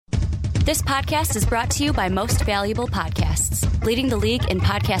This podcast is brought to you by Most Valuable Podcasts, leading the league in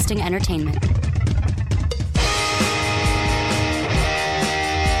podcasting entertainment.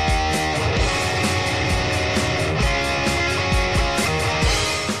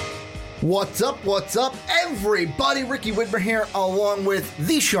 What's up, everybody? Ricky Whitmer here, along with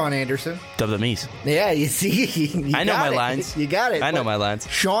the Sean Anderson. Dub the Mies. Yeah, you see, I know my lines. You got it. I know my lines.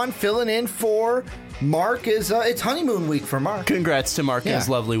 Sean filling in for Mark is it's honeymoon week for Mark. Congrats to Mark and his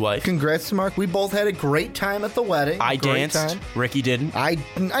lovely wife. Congrats to Mark. We both had a great time at the wedding. I danced. Time. Ricky didn't. I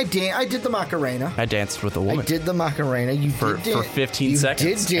did the Macarena. I danced with a woman. I did the Macarena. For 15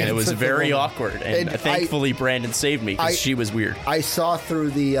 seconds. And it was very awkward. And thankfully, Brandon saved me because she was weird. I saw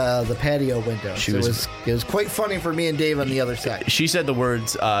through the patio window. It was quite funny for me and Dave on the other side. She said the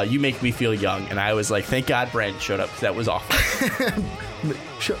words, "You make me feel young," and I was like, "Thank God Brandon showed up because that was awful."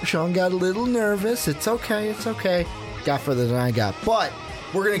 Sean got a little nervous. It's okay. Got further than I got. But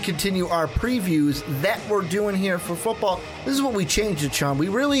we're going to continue our previews that we're doing here for football. This is what we changed it, Sean. We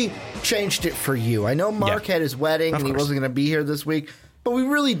really changed it for you. I know Mark had his wedding and he wasn't going to be here this week, but we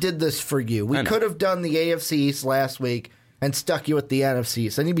really did this for you. We could have done the AFC East last week and stuck you with the NFC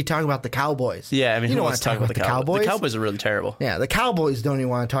East. Then you'd be talking about the Cowboys. Yeah, I mean, you don't want to talk about the Cowboys? The Cowboys are really terrible. Yeah, the Cowboys don't even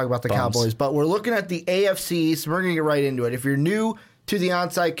want to talk about the Cowboys. But we're looking at the AFC East. We're going to get right into it. If you're new to the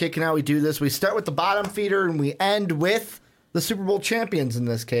onside kick and how we do this, we start with the bottom feeder and we end with the Super Bowl champions in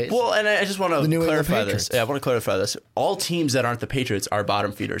this case. Well, and I just want to clarify this. Yeah, I want to clarify this. All teams that aren't the Patriots are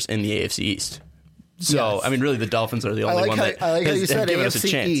bottom feeders in the AFC East. So, yes. I mean, really, the Dolphins are the only one that has given us a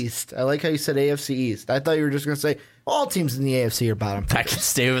chance. East. I like how you said AFC East. I thought you were just going to say all teams in the AFC are bottom feeders. I can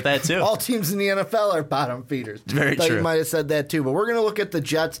stay with that, too. All teams in the NFL are bottom feeders. Very true. You might have said that, too. But we're going to look at the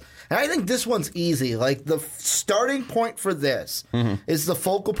Jets. And I think this one's easy. Like, the starting point for this is the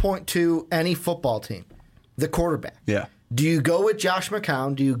focal point to any football team, the quarterback. Yeah. Do you go with Josh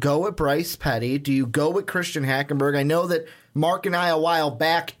McCown? Do you go with Bryce Petty? Do you go with Christian Hackenberg? I know that Mark and I a while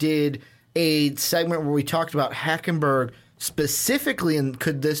back did a segment where we talked about Hackenberg specifically, and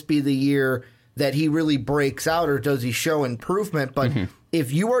could this be the year that he really breaks out, or does he show improvement? But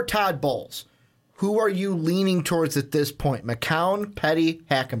if you are Todd Bowles, who are you leaning towards at this point? McCown, Petty,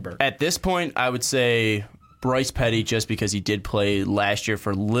 Hackenberg? At this point, I would say Bryce Petty, just because he did play last year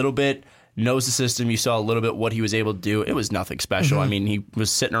for a little bit, knows the system. You saw a little bit what he was able to do. It was nothing special. I mean, he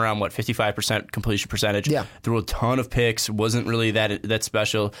was sitting around, 55% completion percentage. Yeah. Threw a ton of picks. Wasn't really that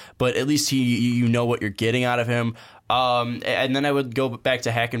special. But at least you know what you're getting out of him. And then I would go back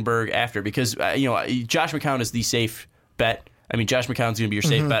to Hackenberg after, because Josh McCown is the safe bet. I mean, Josh McCown's going to be your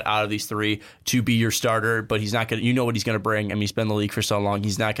safe bet out of these three to be your starter, but he's not going to, you know what he's going to bring. I mean, he's been in the league for so long.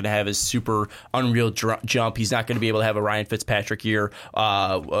 He's not going to have his super unreal jump. He's not going to be able to have a Ryan Fitzpatrick year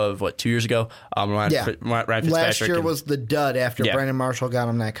of 2 years ago? Ryan Fitzpatrick. Last year was the dud after Brandon Marshall got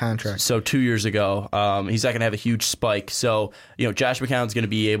him that contract. So 2 years ago, he's not going to have a huge spike. So, Josh McCown's going to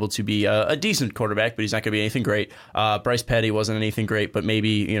be able to be a decent quarterback, but he's not going to be anything great. Bryce Petty wasn't anything great, but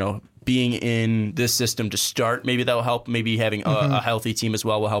maybe, being in this system to start, maybe that will help. Maybe having a healthy team as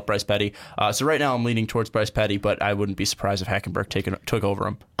well will help Bryce Petty. So right now I'm leaning towards Bryce Petty, but I wouldn't be surprised if Hackenberg took over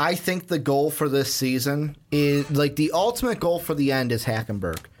him. I think the goal for this season is, like, the ultimate goal for the end is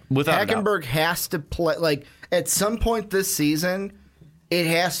Hackenberg. Hackenberg has to play, like, at some point this season, it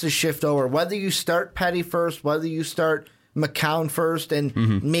has to shift over. Whether you start Petty first, whether you start McCown first,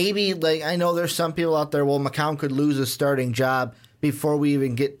 and maybe, like, I know there's some people out there, well, McCown could lose his starting job before we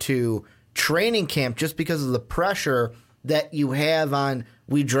even get to training camp, just because of the pressure that you have on,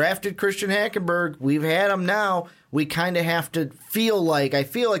 we drafted Christian Hackenberg, we've had him now, we kind of have to I feel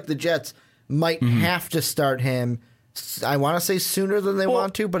like the Jets might have to start him. I want to say sooner than they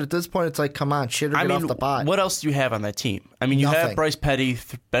want to, but at this point it's like, come on, shit or get off the pot. What else do you have on that team? I mean, you have Bryce Petty,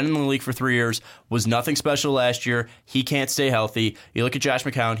 been in the league for 3 years, was nothing special last year. He can't stay healthy. You look at Josh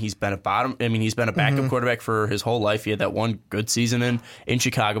McCown, he's been a backup quarterback for his whole life. He had that one good season in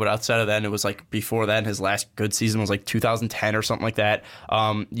Chicago, but outside of that, it was like before then, his last good season was like 2010 or something like that.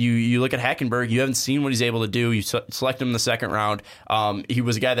 You look at Hackenberg, you haven't seen what he's able to do. You select him in the second round. He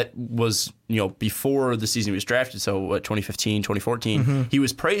was a guy that was, before the season he was drafted, so 2015, 2014, he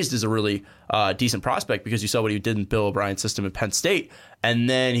was praised as a really decent prospect because you saw what he did in Bill O'Brien's system at Penn State, and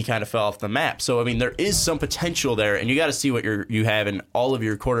then he kind of fell off the map. So, I mean, there is some potential there, and you got to see what you have in all of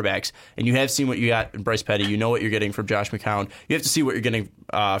your quarterbacks, and you have seen what you got in Bryce Petty. You know what you're getting from Josh McCown. You have to see what you're getting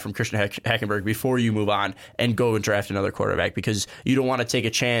from Christian Hackenberg before you move on and go and draft another quarterback, because you don't want to take a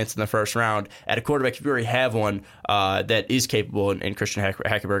chance in the first round at a quarterback if you already have one that is capable, and Christian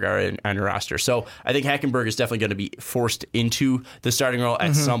Hackenberg are on your roster. So I think Hackenberg is definitely going to be forced into the starting role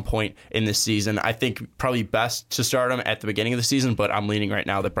at some point in this season. I think probably best to start him at the beginning of the season, but I'm leaning right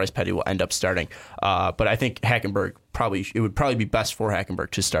now that Bryce Petty will end up starting. But I think Hackenberg it would probably be best for Hackenberg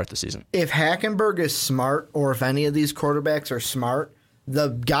to start the season. If Hackenberg is smart, or if any of these quarterbacks are smart, the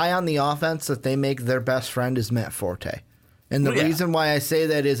guy on the offense that they make their best friend is Matt Forte. And the reason why I say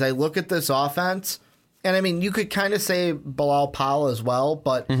that is I look at this offense, and I mean, you could kind of say Bilal Powell as well,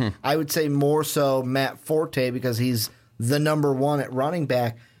 but I would say more so Matt Forte because he's the number one at running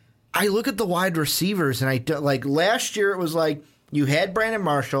back. I look at the wide receivers, and last year it was like you had Brandon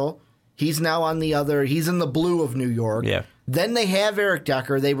Marshall. He's now he's in the blue of New York. Yeah. Then they have Eric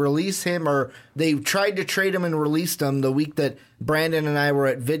Decker. They release him, or they tried to trade him and released him the week that Brandon and I were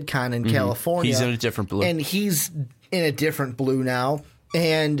at VidCon in California. He's in a different blue. And he's in a different blue now.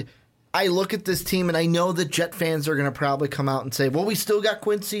 And I look at this team, and I know the Jet fans are going to probably come out and say, well, we still got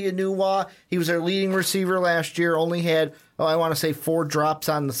Quincy Enunwa. He was our leading receiver last year, only had, 4 drops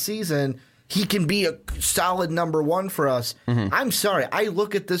on the season. He can be a solid number one for us. I'm sorry. I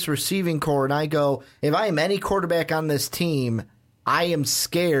look at this receiving core and I go, if I am any quarterback on this team, I am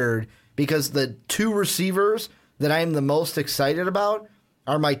scared because the 2 receivers that I am the most excited about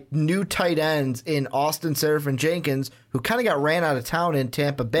are my new tight ends in Austin Seraphin-Jenkins, who kind of got ran out of town in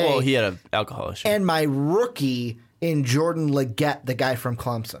Tampa Bay. Well, he had an alcohol issue. And my rookie in Jordan Leggett, the guy from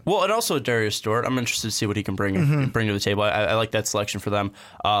Clemson. Well, and also Darius Stewart. I'm interested to see what he can bring to the table. I like that selection for them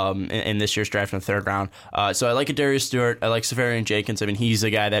in this year's draft in the 3rd round. So I like a Darius Stewart. I like Safarian-Jenkins. I mean, he's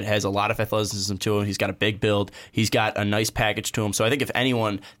a guy that has a lot of athleticism to him. He's got a big build. He's got a nice package to him. So I think if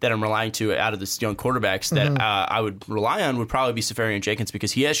anyone that I'm relying to out of this young quarterbacks that I would rely on would probably be Safarian-Jenkins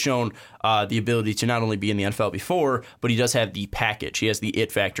because he has shown the ability to not only be in the NFL before, but he does have the package. He has the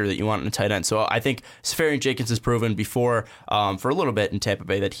it factor that you want in a tight end. So I think Safarian-Jenkins has proven before for a little bit in Tampa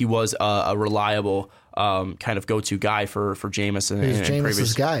Bay that he was a reliable kind of go-to guy for Jameis and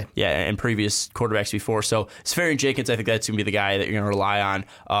Jameis's guy. Yeah, and previous quarterbacks before. So Safarian-Jenkins, I think that's going to be the guy that you're going to rely on,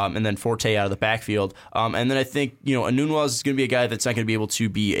 and then Forte out of the backfield. And then I think Enunwa is going to be a guy that's not going to be able to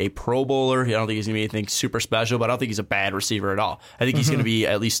be a Pro Bowler. I don't think he's going to be anything super special, but I don't think he's a bad receiver at all. I think he's going to be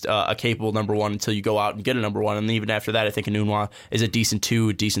at least a capable number one until you go out and get a number one, and even after that, I think Enunwa is a decent 2,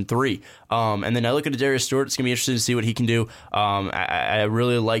 a decent 3. And then I look at Darius Stewart. It's going to be interesting to see what he can do. I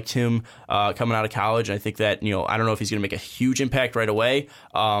really liked him coming out of college. I think that, I don't know if he's going to make a huge impact right away,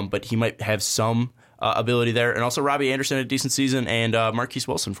 but he might have some ability there. And also Robbie Anderson had a decent season, and Marquise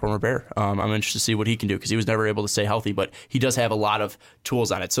Wilson, former Bear. I'm interested to see what he can do because he was never able to stay healthy, but he does have a lot of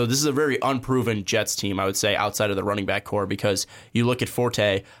tools on it. So this is a very unproven Jets team, I would say, outside of the running back core, because you look at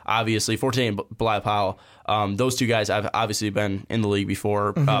Forte, obviously, Forte and Bilal Powell. Those 2 guys have obviously been in the league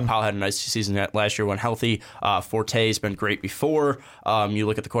before. Powell had a nice season last year when healthy. Forte's been great before. You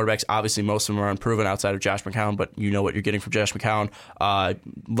look at the quarterbacks, obviously most of them are unproven outside of Josh McCown, but you know what you're getting from Josh McCown.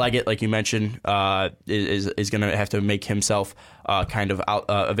 Leggett, like you mentioned, is going to have to make himself kind of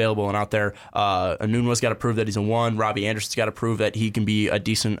available and out there. Enunwa's got to prove that he's a 1. Robbie Anderson's got to prove that he can be a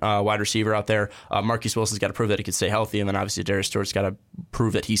decent wide receiver out there. Marquise Wilson's got to prove that he can stay healthy, and then obviously Darius Stewart's got to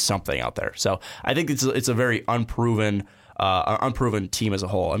prove that he's something out there. So I think it's a very unproven team as a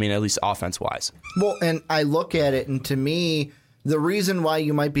whole. I mean, at least offense-wise. Well, and I look at it, and to me, the reason why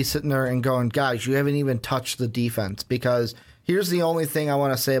you might be sitting there and going, guys, you haven't even touched the defense, because here's the only thing I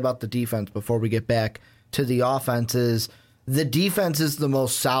want to say about the defense before we get back to the offense is the defense is the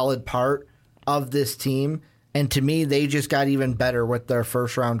most solid part of this team, and to me, they just got even better with their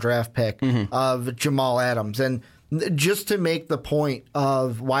first-round draft pick of Jamal Adams. And just to make the point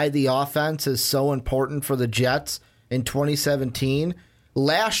of why the offense is so important for the Jets in 2017,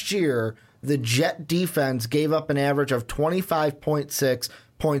 last year, the Jet defense gave up an average of 25.6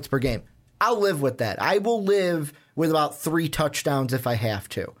 points per game. I'll live with that. I will live with about 3 touchdowns if I have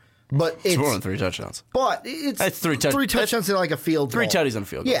to. But it's more than 3 touchdowns. But it's that's 3 touchdowns in like a field goal. 3 tutties in a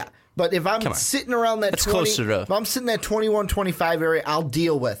field goal. Yeah. But if I'm sitting around that that's 20, closer to, if I'm sitting that 21-25 area, I'll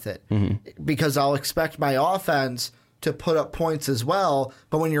deal with it because I'll expect my offense to put up points as well.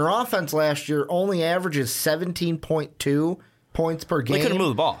 But when your offense last year only averages 17.2 points per game, they couldn't move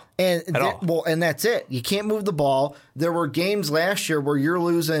the ball at all. Well, and that's it. You can't move the ball. There were games last year where you're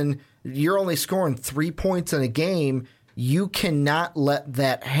only scoring 3 points in a game. You cannot let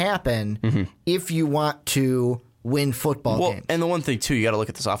that happen if you want to win football games. And the one thing, too, you got to look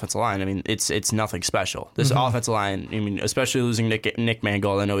at this offensive line. I mean, it's nothing special. This offensive line, I mean, especially losing Nick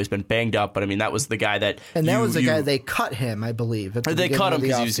Mangold. I know he's been banged up, but I mean, that was the guy that... And that was the guy they cut him, I believe. They cut him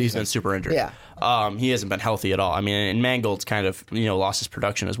because he's been super injured. Yeah. He hasn't been healthy at all. I mean, and Mangold's kind of lost his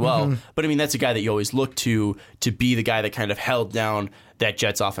production as well. But I mean, that's a guy that you always look to be the guy that kind of held down that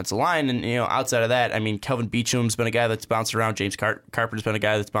Jets offensive line. And outside of that, I mean, Kelvin Beacham's been a guy that's bounced around. James Carpenter's been a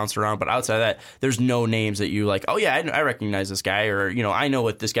guy that's bounced around. But outside of that, there's no names that you like. Oh yeah, I recognize this guy, or I know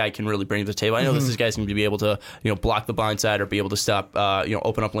what this guy can really bring to the table. I know this guy's going to be able to block the blind side or be able to stop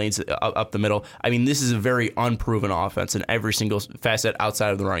open up lanes up the middle. I mean, this is a very unproven offense in every single facet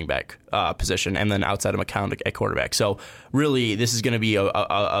outside of the running back position, and then outside of McCown at quarterback. So really, this is going to be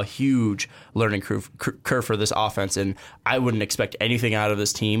a huge learning curve for this offense, and I wouldn't expect anything out of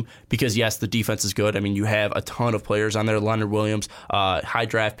this team because, yes, the defense is good. I mean, you have a ton of players on there. Leonard Williams, high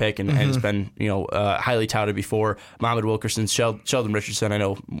draft pick, and has been highly touted before. Muhammad Wilkerson, Sheldon Richardson. I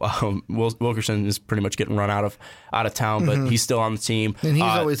know Wilkerson is pretty much getting run out of town, but he's still on the team. And he's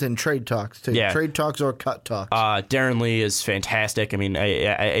always in trade talks too. Yeah. Trade talks or cut talks. Darren Lee is fantastic. I mean,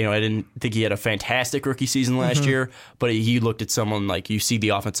 I didn't think he had a fantastic rookie season last year, but he looked at someone like you see the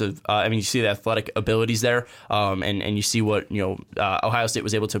offensive. You see the athletic abilities there, and you see what Ohio State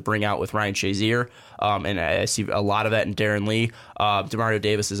was able to bring out with Ryan Shazier, and I see a lot of that in Darren Lee. Demario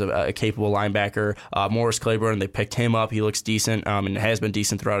Davis is a capable linebacker. Morris Claiborne, they picked him up. He looks decent, and has been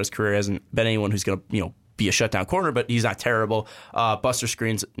decent throughout his career. Hasn't been anyone who's going to be a shutdown corner, but he's not terrible. Buster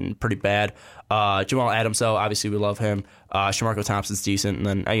Screen's pretty bad. Jamal Adams, though, obviously we love him. Shamarko Thompson's decent,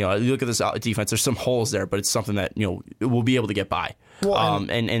 and then you look at this defense. There's some holes there, but it's something that we'll be able to get by. Well,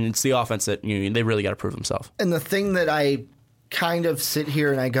 and it's the offense that they really got to prove themselves. And the thing that I kind of sit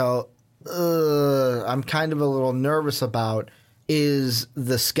here and I go, I'm kind of a little nervous about is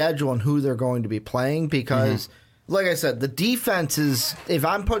the schedule and who they're going to be playing because. Like I said, the defense is, if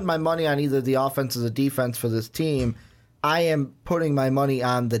I'm putting my money on either the offense or the defense for this team, I am putting my money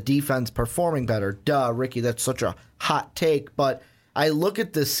on the defense performing better. Duh, Ricky, that's such a hot take. But I look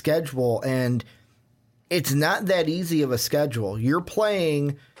at this schedule, and it's not that easy of a schedule. You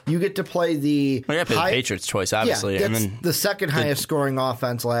get to play the Patriots choice, obviously. Yeah, that's the second highest scoring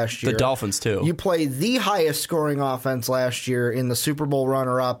offense last year. The Dolphins, too. You play the highest scoring offense last year in the Super Bowl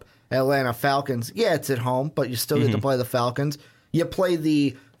runner-up, Atlanta Falcons. Yeah, it's at home, but you still get to play the Falcons. You play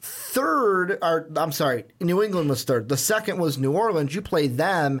the New England was third. The second was New Orleans. You play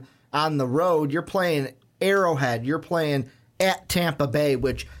them on the road. You're playing Arrowhead. You're playing at Tampa Bay,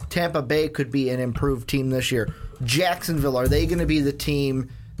 which Tampa Bay could be an improved team this year. Jacksonville, are they going to be the team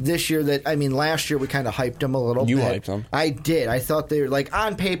this year last year we kind of hyped them a little bit. You hyped them. I did. I thought they were,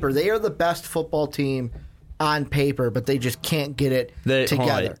 on paper, they are the best football team on paper, but they just can't get it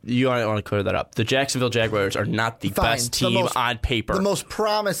together. You want to clear that up. The Jacksonville Jaguars are not the best team on paper. The most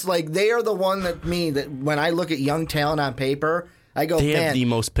promised, they are the one that when I look at young talent on paper, I go, they have the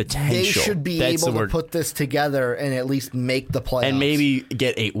most potential. They should be able to put this together and at least make the playoffs. And maybe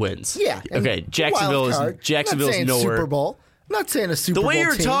get 8 wins. Yeah. Okay, Jacksonville's nowhere. Super Bowl. I'm not saying a Super Bowl team. The way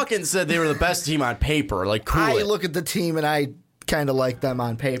you're team. talking said they were the best team on paper. I look at the team and I kind of like them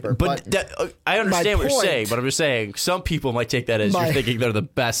on paper. But I understand what you're saying, but I'm just saying some people might take that as you're thinking they're the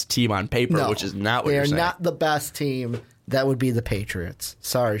best team on paper, which is not what you're saying. They're not the best team. That would be the Patriots.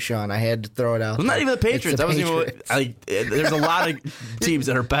 Sorry, Sean. I had to throw it out. Well, not even the Patriots. There's a lot of teams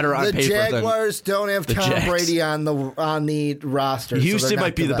that are better on paper. The Jaguars don't have Tom Brady on the roster. Houston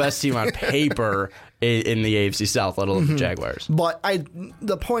might be the best team on paper in the AFC South, let alone the Jaguars. But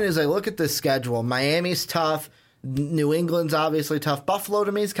the point is, I look at this schedule. Miami's tough. New England's obviously tough. Buffalo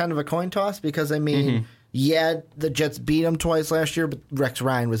to me is kind of a coin toss because, the Jets beat them twice last year, but Rex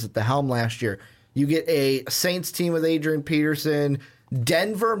Ryan was at the helm last year. You get a Saints team with Adrian Peterson.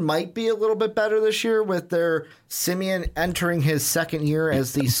 Denver might be a little bit better this year with their Simeon entering his second year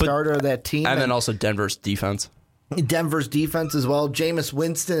as the starter of that team. And then also Denver's defense. Denver's defense as well. Jameis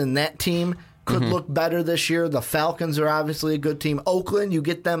Winston and that team could look better this year. The Falcons are obviously a good team. Oakland, you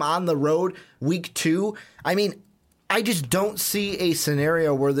get them on the road week 2. I just don't see a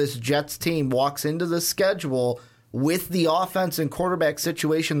scenario where this Jets team walks into the schedule with the offense and quarterback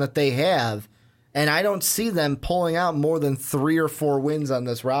situation that they have, and I don't see them pulling out more than 3 or 4 wins on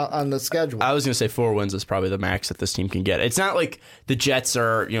this route on the schedule. I was going to say 4 wins is probably the max that this team can get. It's not like the Jets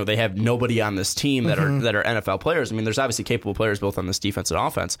are, they have nobody on this team that are NFL players. There's obviously capable players both on this defense and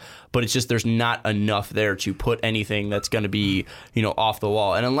offense, but it's just there's not enough there to put anything that's going to be, off the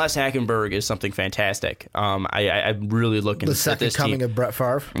wall. And unless Hackenberg is something fantastic, I'm really looking at this team. The second coming of Brett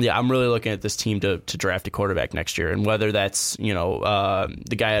Favre. Yeah, I'm really looking at this team to draft a quarterback next year, and whether that's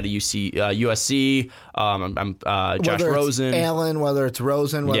the guy out of USC. Josh Rosen, Allen, whether it's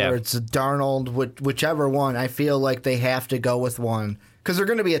Rosen, whether it's Darnold, whichever one. I feel like they have to go with one because they're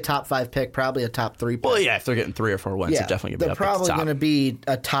going to be a top 5 pick, probably a top 3 pick. Well, yeah, if they're getting 3 or 4 wins, they're definitely going to be up at the top. They're probably going to be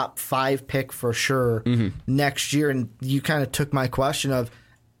a top 5 pick for sure next year. And you kind of took my question of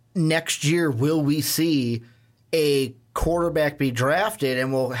next year, will we see a quarterback be drafted,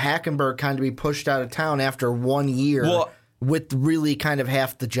 and will Hackenberg kind of be pushed out of town after 1 year? Well, with really kind of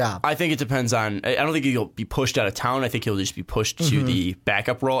half the job. I think it depends on. I don't think he'll be pushed out of town. I think he'll just be pushed to the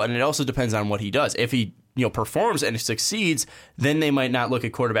backup role, and it also depends on what he does. If he performs and succeeds, then they might not look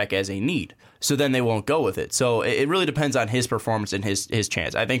at quarterback as a need. So then they won't go with it. So it really depends on his performance and his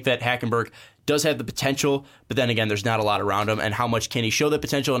chance. I think that Hackenberg does have the potential, but then again, there's not a lot around him. And how much can he show that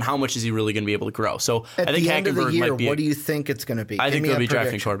potential, and how much is he really going to be able to grow? So at I think the end of the Hackenberg year, might be. What do you think it's going to be? I think they'll be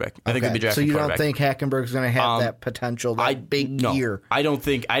drafting quarterback. I think they'll be drafting quarterback. So you don't think Hackenberg's going to have that potential, big year? I don't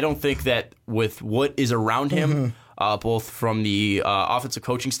think that with what is around him. Both from the offensive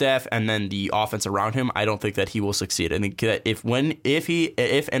coaching staff and then the offense around him, I don't think that he will succeed. I think that if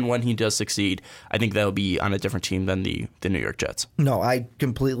and when he does succeed, I think that'll be on a different team than the New York Jets. No, I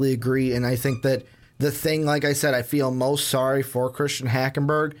completely agree, and I think that the thing, like I said, I feel most sorry for Christian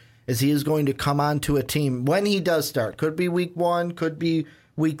Hackenberg is he is going to come onto a team when he does start. Could be week 1, could be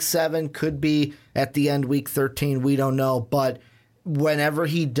week 7, could be at the end week 13. We don't know, but whenever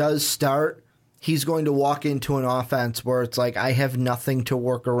he does start, he's going to walk into an offense where it's like, I have nothing to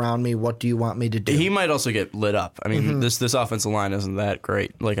work around me. What do you want me to do? He might also get lit up. I mean, this offensive line isn't that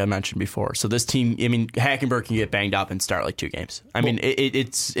great, like I mentioned before. So this team, I mean, Hackenberg can get banged up and start like 2 games. I mean,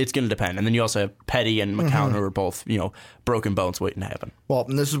 it's going to depend. And then you also have Petty and McCown who are both, broken bones waiting to happen. Well,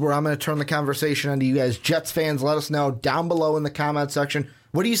 and this is where I'm going to turn the conversation on to you guys. Jets fans, let us know down below in the comment section.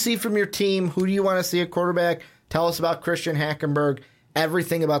 What do you see from your team? Who do you want to see at quarterback? Tell us about Christian Hackenberg.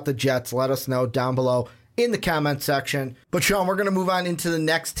 Everything about the Jets, let us know down below in the comment section. But, Sean, we're going to move on into the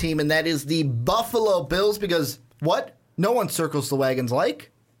next team, and that is the Buffalo Bills, because what? No one circles the wagons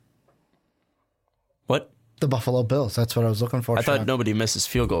like? What? The Buffalo Bills. That's what I was looking for, I thought nobody misses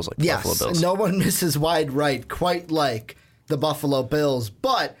field goals like the Buffalo Bills. Yes, no one misses wide right quite like the Buffalo Bills.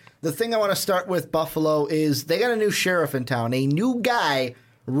 But the thing I want to start with Buffalo is they got a new sheriff in town, a new guy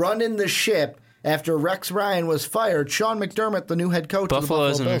running the ship. After Rex Ryan was fired, Sean McDermott, the new head coach Buffalo of the Buffalo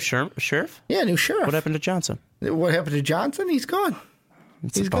is a Bills. new sheriff? Yeah, new sheriff. What happened to Johnson? What happened to Johnson? He's gone.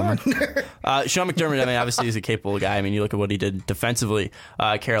 He's gone. Sean McDermott, I mean, obviously he's a capable guy. I mean, you look at what he did defensively,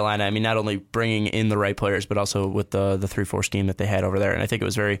 Carolina. I mean, not only bringing in the right players, but also with the 3-4 scheme that they had over there. And I think it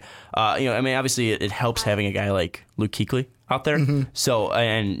was very, I mean, obviously it helps having a guy like Luke Kuechly out there. So,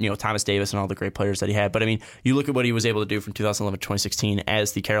 and, Thomas Davis and all the great players that he had. But I mean, you look at what he was able to do from 2011 to 2016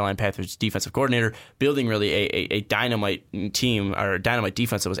 as the Carolina Panthers defensive coordinator, building really a dynamite team or a dynamite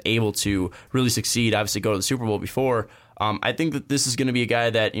defense that was able to really succeed, obviously go to the Super Bowl before. I think that this is going to be a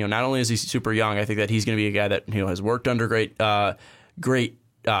guy that, not only is he super young, I think that he's going to be a guy that, has worked under great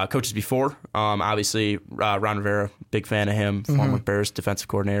coaches before. Obviously, Ron Rivera, big fan of him, former Bears defensive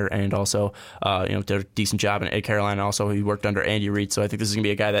coordinator, and also, did a decent job at Carolina. Also, he worked under Andy Reid. So I think this is going to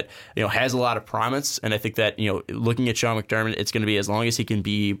be a guy that, has a lot of promise. And I think that, looking at Sean McDermott, it's going to be as long as he can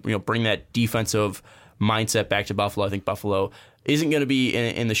be, bring that defensive mindset back to Buffalo. I think Buffalo isn't going to be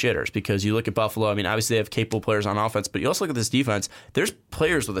in the shitters, because you look at Buffalo, I mean, obviously they have capable players on offense, but you also look at this defense, there's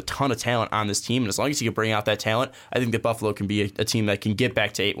players with a ton of talent on this team, and as long as you can bring out that talent, I think that Buffalo can be a team that can get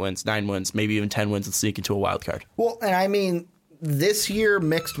back to 8 wins, 9 wins, maybe even 10 wins and sneak into a wild card. Well, and I mean, this year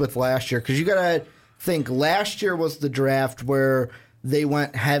mixed with last year, because you got to think last year was the draft where they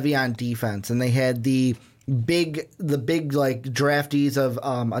went heavy on defense, and they had the big like draftees of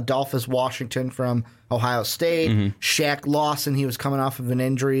Adolphus Washington from Ohio State, Shaq Lawson. He was coming off of an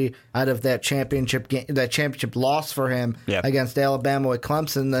injury out of that championship game, that championship loss for him against Alabama at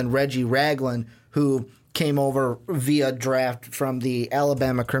Clemson. Then Reggie Ragland, who came over via draft from the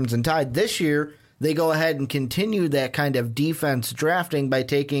Alabama Crimson Tide. This year, they go ahead and continue that kind of defense drafting by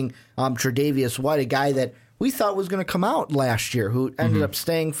taking Tre'Davious White, a guy that we thought was going to come out last year, who ended up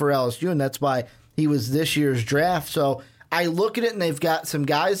staying for LSU, and that's why he was this year's draft. So I look at it, and they've got some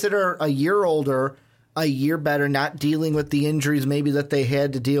guys that are a year older, a year better, not dealing with the injuries maybe that they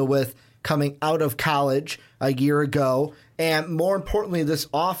had to deal with coming out of college a year ago. And more importantly, this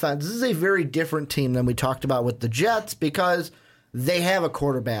offense, this is a very different team than we talked about with the Jets, because they have a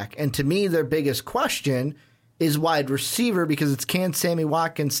quarterback. And to me, their biggest question is wide receiver, because it's, can Sammy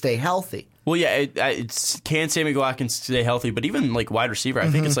Watkins stay healthy? Well, yeah, can Sammy Watkins stay healthy? But even like wide receiver, I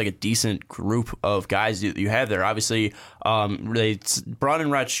think it's like a decent group of guys you have there. Obviously, they brought in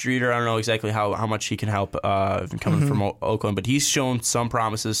Rod Streeter. I don't know exactly how much he can help coming from Oakland, but he's shown some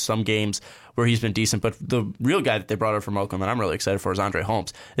promises, some games where he's been decent. But the real guy that they brought up from Oakland that I'm really excited for is Andre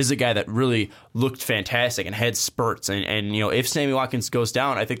Holmes. This is a guy that really looked fantastic and had spurts. And if Sammy Watkins goes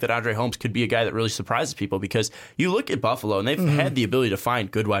down, I think that Andre Holmes could be a guy that really surprises people, because you look at Buffalo and they've had the ability to find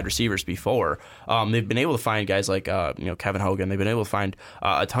good wide receivers before. They've been able to find guys like Kevin Hogan. They've been able to find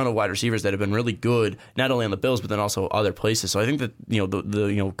a ton of wide receivers that have been really good, not only on the Bills but then also other places. So I think that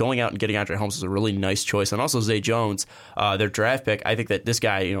the going out and getting Andre Holmes is a really nice choice. And also Zay Jones, their draft pick. I think that this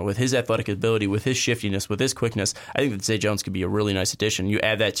guy, with his athletic ability, with his shiftiness, with his quickness, I think that Zay Jones could be a really nice addition. You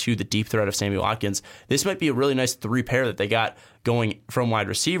add that to the deep threat of Sammy Watkins. This might be a really nice 3 pair that they got going from wide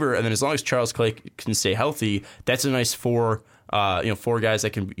receiver, and then as long as Charles Clay can stay healthy, that's a nice 4 guys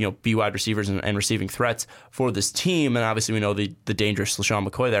that can be wide receivers and receiving threats for this team. And obviously we know the dangerous LaShawn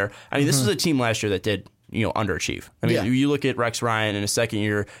McCoy there. I mean, this was a team last year that did underachieve. I mean, you look at Rex Ryan in his second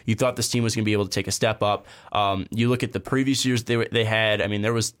year, you thought this team was going to be able to take a step up. You look at the previous years they had. I mean,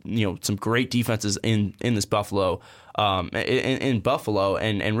 there was some great defenses in this Buffalo. In Buffalo,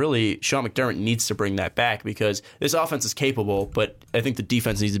 and really Sean McDermott needs to bring that back, because this offense is capable, but I think the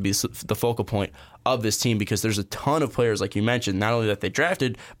defense needs to be the focal point of this team, because there's a ton of players, like you mentioned, not only that they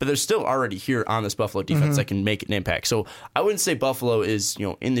drafted, but they're still already here on this Buffalo defense that can make an impact. So I wouldn't say Buffalo is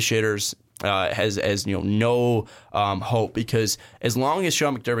in the shitters. Has no hope, because as long as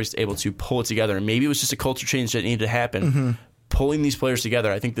Sean McDermott is able to pull it together, and maybe it was just a culture change that needed to happen, pulling these players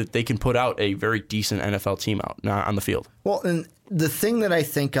together, I think that they can put out a very decent NFL team out on the field. Well, and the thing that I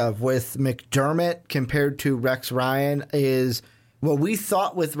think of with McDermott compared to Rex Ryan is what we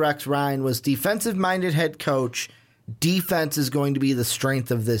thought with Rex Ryan was defensive-minded head coach. Defense is going to be the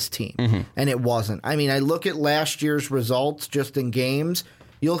strength of this team, and it wasn't. I mean, I look at last year's results just in games.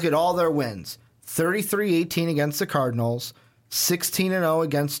 You look at all their wins, 33-18 against the Cardinals, 16-0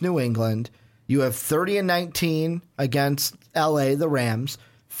 against New England. You have 30-19 against LA, the Rams,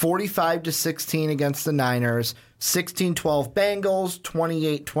 45-16 against the Niners, 16-12 Bengals,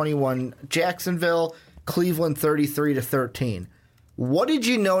 28-21 Jacksonville, Cleveland 33-13. What did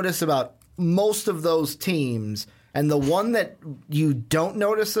you notice about most of those teams? And the one that you don't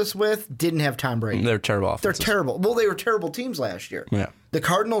notice this with didn't have Tom Brady. They're terrible offenses. They're terrible. Well, they were terrible teams last year. Yeah. The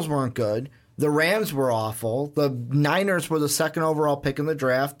Cardinals weren't good. The Rams were awful. The Niners were the second overall pick in the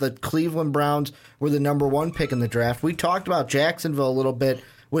draft. The Cleveland Browns were the number 1 pick in the draft. We talked about Jacksonville a little bit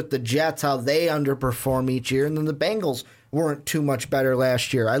with the Jets, how they underperform each year. And then the Bengals weren't too much better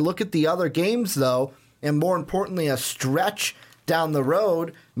last year. I look at the other games, though, and more importantly, a stretch down the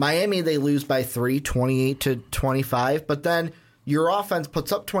road. Miami, they lose by 3, 28-25. But then your offense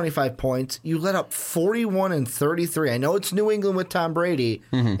puts up 25 points. You let up 41 and 33. I know it's New England with Tom Brady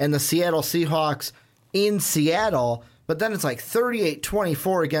and the Seattle Seahawks in Seattle, but then it's like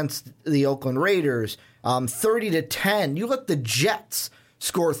 38-24 against the Oakland Raiders, 30-10. You let the Jets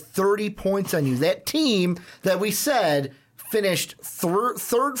score 30 points on you. That team that we said finished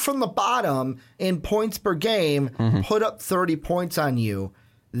third from the bottom in points per game, put up 30 points on you.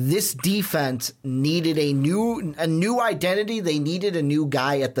 This defense needed a new identity. They needed a new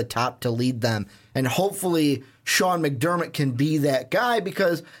guy at the top to lead them. And hopefully Sean McDermott can be that guy,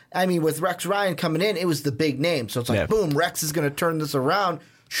 because, I mean, with Rex Ryan coming in, it was the big name. So it's like, boom, Rex is going to turn this around.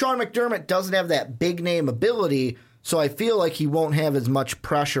 Sean McDermott doesn't have that big name ability, so I feel like he won't have as much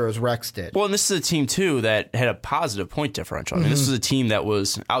pressure as Rex did. Well, and this is a team, too, that had a positive point differential. I mean, this was a team that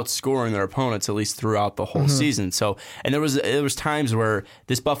was outscoring their opponents at least throughout the whole season. So, and there was times where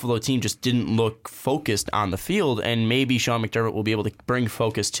this Buffalo team just didn't look focused on the field, and maybe Sean McDermott will be able to bring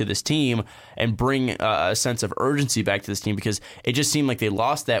focus to this team and bring a sense of urgency back to this team, because it just seemed like they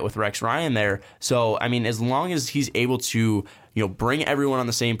lost that with Rex Ryan there. So, I mean, as long as he's able to bring everyone on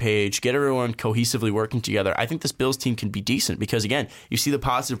the same page, get everyone cohesively working together, I think this Bills team can be decent, because, again, you see the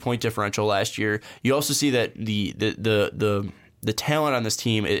positive point differential last year. You also see that the talent on this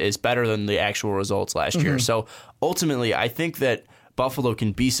team is better than the actual results last year. So ultimately, I think that Buffalo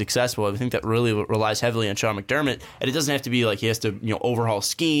can be successful. I think that really relies heavily on Sean McDermott, and it doesn't have to be like he has to overhaul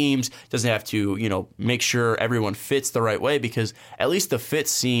schemes, doesn't have to make sure everyone fits the right way, because at least the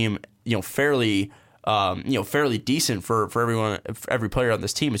fits seem fairly decent for every player on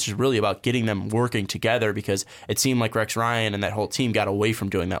this team. It's just really about getting them working together, because it seemed like Rex Ryan and that whole team got away from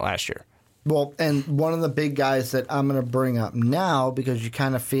doing that last year. Well, and one of the big guys that I'm going to bring up now, because you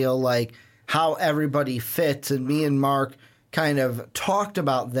kind of feel like how everybody fits, and me and Mark kind of talked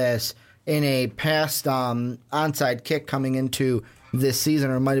about this in a past onside kick coming into this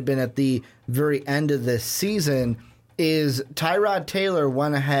season, or it might have been at the very end of this season, is Tyrod Taylor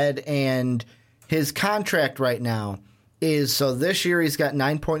went ahead and his contract right now is, so this year he's got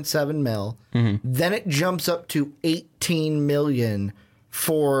 $9.7 million. Mm-hmm. Then it jumps up to $18 million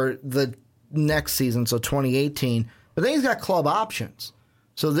for the next season, so 2018. But then he's got club options.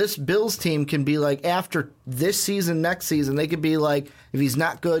 So this Bills team can be like, after this season, next season, they could be like, if he's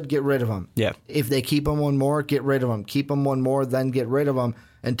not good, get rid of him. Yeah. If they keep him one more, get rid of him. Keep him one more, then get rid of him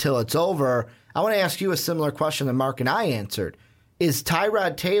until it's over. I want to ask you a similar question that Mark and I answered. Is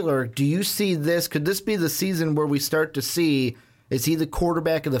Tyrod Taylor, do you see this, could this be the season where we start to see, is he the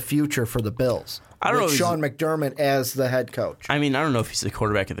quarterback of the future for the Bills? I don't know. With Sean McDermott as the head coach. I mean, I don't know if he's the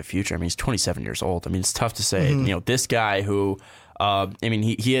quarterback of the future. I mean, he's 27 years old. I mean, it's tough to say. Mm-hmm. You know, this guy who,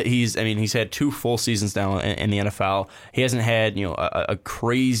 he's had 2 full seasons now in the NFL. He hasn't had, a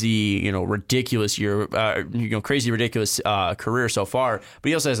crazy, ridiculous year, ridiculous career so far. But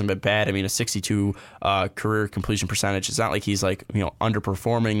he also hasn't been bad. I mean, a 62 career completion percentage. It's not like he's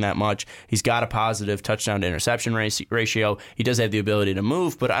underperforming that much. He's got a positive touchdown to interception ratio. He does have the ability to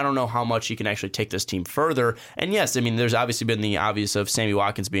move, but I don't know how much he can actually take this team further. And yes, I mean, there's obviously been the obvious of Sammy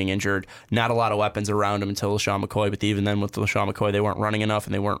Watkins being injured. Not a lot of weapons around him until LaShawn McCoy. But even then, with LaShawn McCoy, they weren't running enough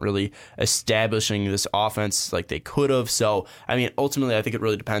and they weren't really establishing this offense like they could have. So, I mean, ultimately, I think it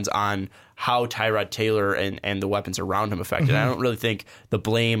really depends on how Tyrod Taylor and the weapons around him affected. Mm-hmm. I don't really think the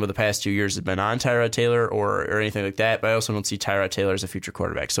blame of the past 2 years has been on Tyrod Taylor or anything like that, but I also don't see Tyrod Taylor as a future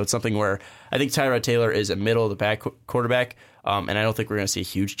quarterback. So it's something where I think Tyrod Taylor is a middle-of-the-pack quarterback, and I don't think we're going to see a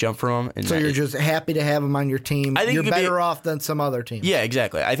huge jump from him. And so you're just happy to have him on your team. I think you're better off than some other teams. Yeah,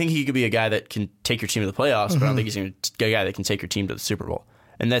 exactly. I think he could be a guy that can take your team to the playoffs, mm-hmm. but I don't think he's going to be a guy that can take your team to the Super Bowl.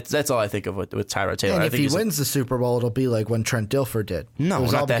 And that's all I think of with Tyrod Taylor. And if he wins the Super Bowl, it'll be like when Trent Dilfer did. No, it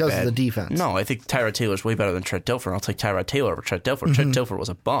was not all that because bad. of the defense. No, I think Tyrod Taylor's way better than Trent Dilfer. I'll take Tyrod Taylor over Trent Dilfer. Mm-hmm. Trent Dilfer was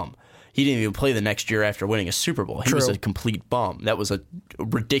a bum. He didn't even play the next year after winning a Super Bowl. He was a complete bum. That was a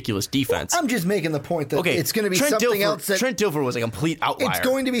ridiculous defense. Well, I'm just making the point that it's going to be something else. Trent Dilfer was a complete outlier. It's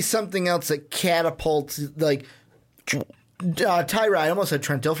going to be something else that catapults, like Tyrod. I almost said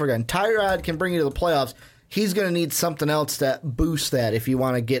Trent Dilfer again. Tyrod can bring you to the playoffs. He's going to need something else that boosts that if you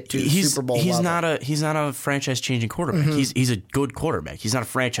want to get to Super Bowl level. He's not a franchise-changing quarterback. Mm-hmm. He's a good quarterback. He's not a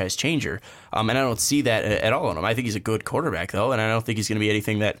franchise changer, and I don't see that at all in him. I think he's a good quarterback, though, and I don't think he's going to be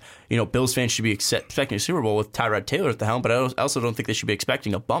anything that Bills fans should be expecting a Super Bowl with Tyrod Taylor at the helm, but I also don't think they should be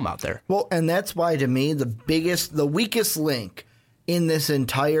expecting a bum out there. Well, and that's why, to me, the weakest link in this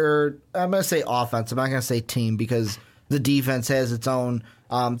entire, I'm going to say offense, I'm not going to say team, because the defense has its own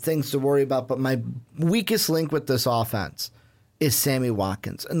things to worry about, but my weakest link with this offense is Sammy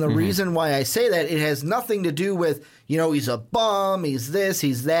Watkins. And the mm-hmm. reason why I say that, it has nothing to do with, he's a bum, he's this,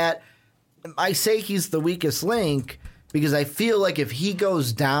 he's that. I say he's the weakest link because I feel like if he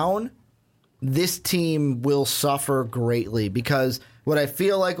goes down, this team will suffer greatly, because what I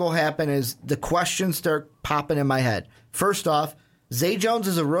feel like will happen is the questions start popping in my head. First off, Zay Jones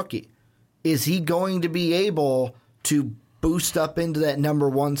is a rookie. Is he going to be able to boost up into that number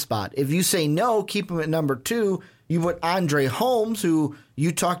 1 spot? If you say no, keep him at number 2. You put Andre Holmes, who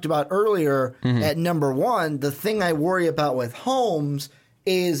you talked about earlier, mm-hmm. at number 1. The thing I worry about with Holmes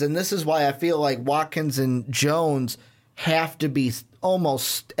is, and this is why I feel like Watkins and Jones have to be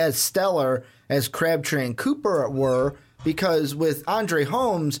almost as stellar as Crabtree and Cooper were, because with Andre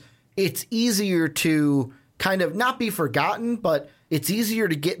Holmes, it's easier to kind of not be forgotten, but it's easier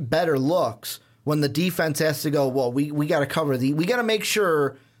to get better looks when the defense has to go, well, we got to cover we got to make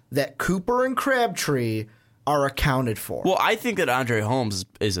sure that Cooper and Crabtree are accounted for. Well, I think that Andre Holmes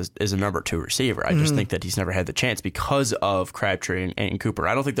is a number 2 receiver. I just think that he's never had the chance because of Crabtree and Cooper.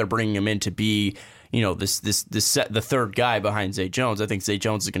 I don't think they're bringing him in to be, the third guy behind Zay Jones. I think Zay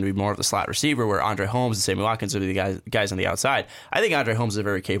Jones is going to be more of the slot receiver, where Andre Holmes and Sammy Watkins are the guys on the outside. I think Andre Holmes is a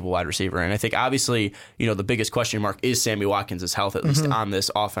very capable wide receiver, and I think obviously, the biggest question mark is Sammy Watkins' health, at least on this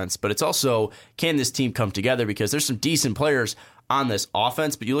offense. But it's also, can this team come together? Because there's some decent players on this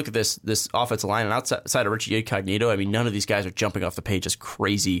offense, but you look at this offensive line, and outside of Richie Incognito, I mean, none of these guys are jumping off the page as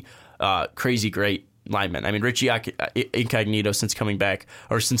crazy great linemen. I mean, Richie Incognito, since coming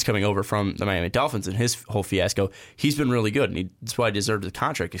over from the Miami Dolphins and his whole fiasco, he's been really good, and that's why he deserved the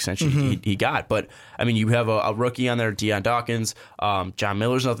contract extension he got. But, I mean, you have a rookie on there, Deion Dawkins, John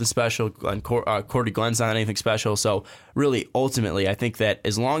Miller's nothing special, Cordy Glenn's not anything special. So, really, ultimately, I think that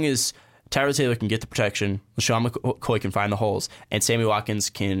as long as Tyrod Taylor can get the protection, LaShawn McCoy can find the holes, and Sammy Watkins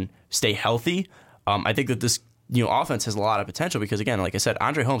can stay healthy, I think that offense has a lot of potential because, again, like I said,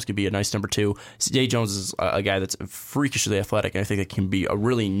 Andre Holmes could be a nice number 2. C.J. Jones is a guy that's freakishly athletic, and I think that can be a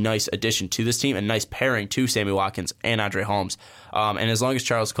really nice addition to this team and nice pairing to Sammy Watkins and Andre Holmes. And as long as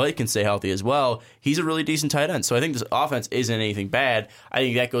Charles Clay can stay healthy as well, he's a really decent tight end. So I think this offense isn't anything bad. I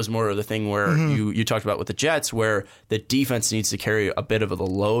think that goes more to the thing where you talked about with the Jets, where the defense needs to carry a bit of the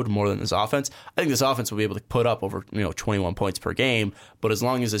load more than this offense. I think this offense will be able to put up over 21 points per game, but as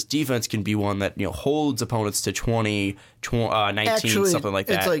long as this defense can be one that holds opponents to 20, 19, actually, something like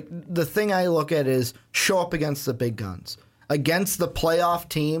that. It's like the thing I look at is show up against the big guns, against the playoff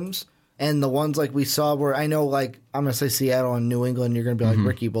teams. And the ones like we saw where I know, like, I'm going to say Seattle and New England, you're going to be like,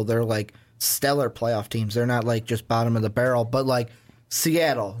 Ricky, well, they're like stellar playoff teams. They're not like just bottom of the barrel. But like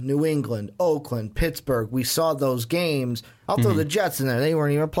Seattle, New England, Oakland, Pittsburgh, we saw those games. I'll throw the Jets in there. They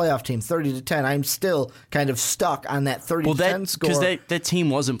weren't even a playoff team, 30-10. I'm still kind of stuck on that 30-10 score. Because that team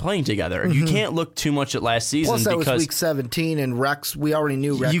wasn't playing together. You can't look too much at last season. Plus, that was week 17, and Rex, we already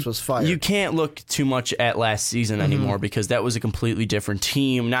knew Rex was fired. You can't look too much at last season anymore because that was a completely different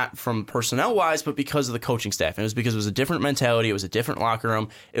team, not from personnel-wise, but because of the coaching staff. And it was because it was a different mentality. It was a different locker room.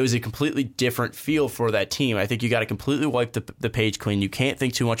 It was a completely different feel for that team. I think you got to completely wipe the page clean. You can't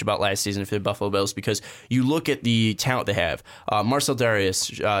think too much about last season for the Buffalo Bills because you look at the talent they have. Marcel Darius,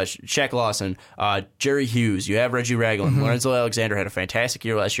 Shaq Lawson, Jerry Hughes. You have Reggie Ragland. Lorenzo Alexander had a fantastic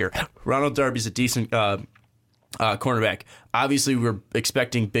year last year. Ronald Darby's a decent cornerback. Obviously, we're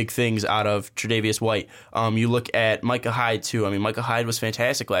expecting big things out of Tre'Davious White. You look at Micah Hyde, too. I mean, Micah Hyde was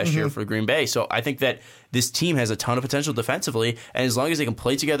fantastic last year for Green Bay. So I think that this team has a ton of potential defensively, and as long as they can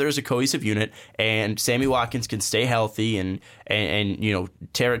play together as a cohesive unit and Sammy Watkins can stay healthy and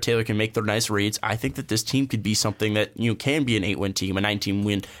Tyrod Taylor can make their nice reads, I think that this team could be something that can be an 8-win team, a 9-team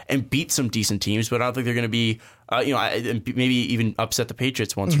win, and beat some decent teams, but I don't think they're going to be maybe even upset the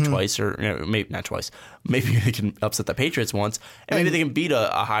Patriots once or twice, or maybe not twice. Maybe they can upset the Patriots once, and maybe they can beat a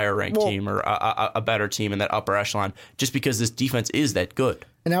higher ranked team or a better team in that upper echelon just because this defense is that good.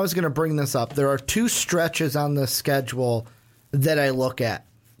 And I was going to bring this up. There are 2 stretches on the schedule that I look at.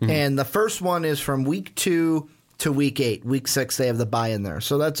 And the first one is from week 2 to week 8. Week 6, they have the bye in there.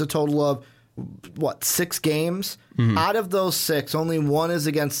 So that's a total of, 6 games? Out of those 6, only one is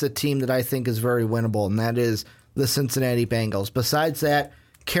against a team that I think is very winnable, and that is the Cincinnati Bengals. Besides that,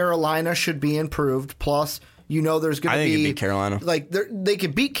 Carolina should be improved. Plus, there's going to be... I think they could beat Carolina. They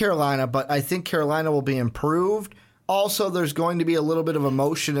could beat Carolina, but I think Carolina will be improved. Also, there's going to be a little bit of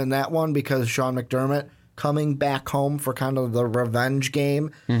emotion in that one because Sean McDermott coming back home for kind of the revenge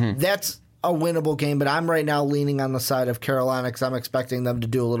game. That's a winnable game, but I'm right now leaning on the side of Carolina because I'm expecting them to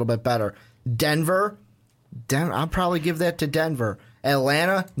do a little bit better. Denver, I'll probably give that to Denver.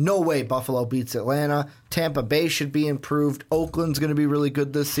 Atlanta, no way Buffalo beats Atlanta. Tampa Bay should be improved. Oakland's going to be really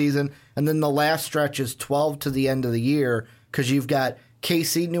good this season. And then the last stretch is 12 to the end of the year because you've got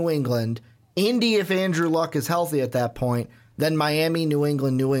KC, New England, Indy if Andrew Luck is healthy at that point, then Miami, New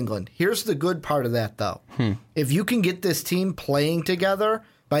England, New England. Here's the good part of that, though. If you can get this team playing together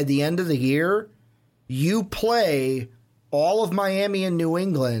by the end of the year, you play all of Miami and New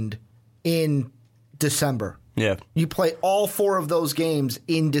England in December. Yeah. You play all 4 of those games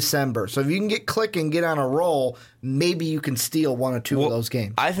in December. So if you can get clicking, get on a roll, maybe you can steal 1 or 2 of those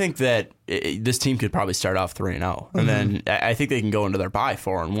games. I think that this team could probably start off 3-0. And then I think they can go into their bye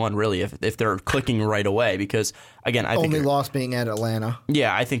 4-1, really, if they're clicking right away. Because, again, I think... Only loss being at Atlanta.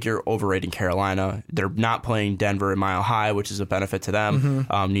 Yeah, I think you're overrating Carolina. They're not playing Denver in Mile High, which is a benefit to them.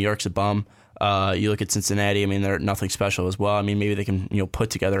 New York's a bum. You look at Cincinnati, I mean, they're nothing special as well. I mean, maybe they can put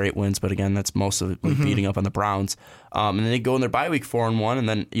together 8 wins, but again, that's most of it beating up on the Browns. And then they go in their bye week 4-1, and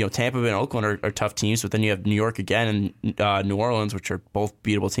then Tampa Bay and Oakland are tough teams, but then you have New York again and New Orleans, which are both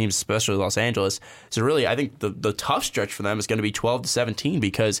beatable teams, especially Los Angeles. So really, I think the tough stretch for them is going to be 12-17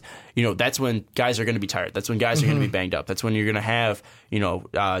 because that's when guys are going to be tired. That's when guys are going to be banged up. That's when you're going to have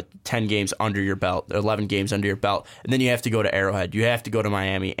 10 games under your belt, 11 games under your belt, and then you have to go to Arrowhead. You have to go to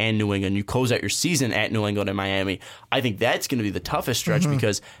Miami and New England. You close out your season at New England and Miami. I think that's going to be the toughest stretch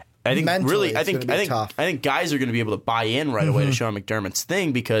because I think mentally, I think guys are going to be able to buy in right away to Sean McDermott's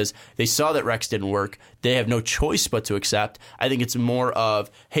thing because they saw that Rex didn't work. They have no choice but to accept. I think it's more of,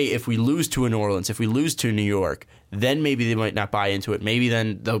 hey, if we lose to New Orleans, if we lose to New York, then maybe they might not buy into it. Maybe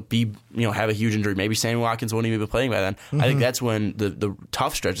then they'll be, have a huge injury. Maybe Sammy Watkins won't even be playing by then. I think that's when the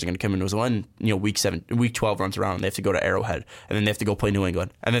tough stretch is going to come in. Was when week 12 runs around and they have to go to Arrowhead, and then they have to go play New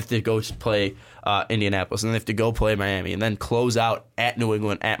England, and then they have to go play Indianapolis, and then they have to go play Miami, and then close out at New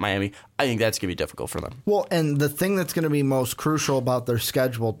England, at Miami. I think that's going to be difficult for them. Well, and the thing that's going to be most crucial about their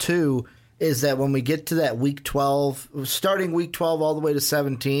schedule too is that when we get to that week 12, starting week 12 all the way to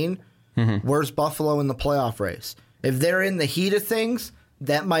 17, Where's Buffalo in the playoff race? If they're in the heat of things,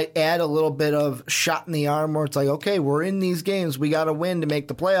 that might add a little bit of shot in the arm where it's like, okay, we're in these games. We got to win to make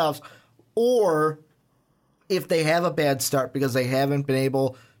the playoffs. Or if they have a bad start because they haven't been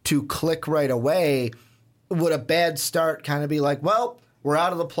able to click right away, would a bad start kind of be like, well, we're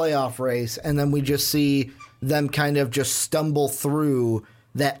out of the playoff race, and then we just see them kind of just stumble through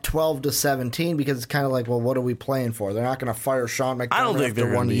that 12-17 because it's kind of like, well, what are we playing for? They're not going to fire Sean McDermott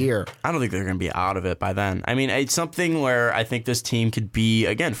after 1 year. I don't think they're going to be out of it by then. I mean, it's something where I think this team could be,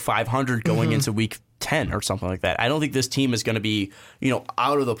 again, 500 going into week 10 or something like that. I don't think this team is going to be,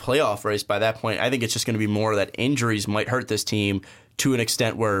 out of the playoff race by that point. I think it's just going to be more that injuries might hurt this team to an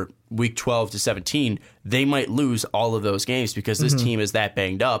extent where week 12 to 17, they might lose all of those games because this team is that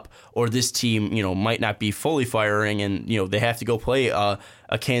banged up, or this team, might not be fully firing, and, they have to go play a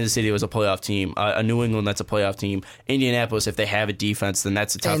Kansas City was a playoff team, a New England that's a playoff team, Indianapolis, if they have a defense, then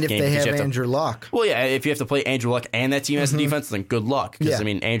that's a tough game. And if they have Andrew Luck. Well, yeah, if you have to play Andrew Luck and that team has a defense, then good luck. Because,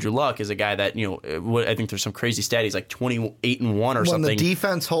 Andrew Luck is a guy that, I think there's some crazy stat. He's like 28-1 or something. When the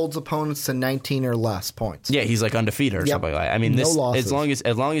defense holds opponents to 19 or less points. Yeah, he's like undefeated or something like that. I mean, no losses.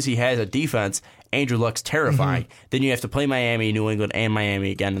 as long as he has a defense, Andrew Luck's terrifying. Then you have to play Miami, New England, and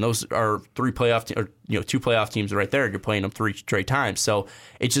Miami again, and those are two playoff teams right there. You're playing them 3 straight times, so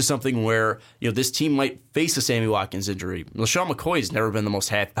it's just something where this team might face a Sammy Watkins injury. LaShawn McCoy's never been the most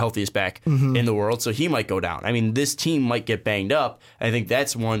healthiest back in the world, so he might go down. I mean, this team might get banged up. I think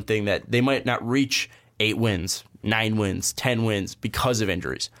that's one thing that they might not reach 8 wins, 9 wins, 10 wins because of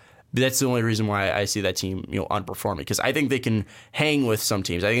injuries. But that's the only reason why I see that team, underperforming. Because I think they can hang with some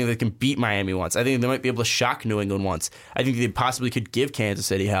teams. I think they can beat Miami once. I think they might be able to shock New England once. I think they possibly could give Kansas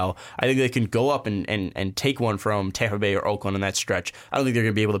City hell. I think they can go up and take one from Tampa Bay or Oakland in that stretch. I don't think they're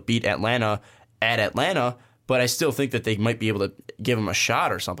going to be able to beat Atlanta at Atlanta, but I still think that they might be able to give them a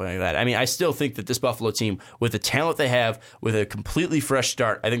shot or something like that. I mean, I still think that this Buffalo team, with the talent they have, with a completely fresh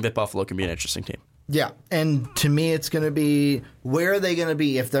start, I think that Buffalo can be an interesting team. Yeah, and to me, it's going to be, where are they going to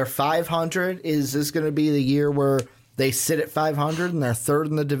be? If they're 500, is this going to be the year where they sit at 500 and they're third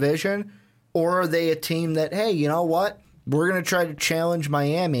in the division? Or are they a team that, hey, you know what? We're going to try to challenge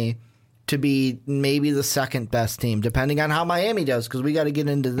Miami to be maybe the second best team, depending on how Miami does, because we got to get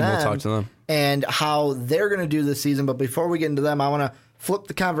into them. We'll talk to them. And how they're going to do this season. But before we get into them, I want to flip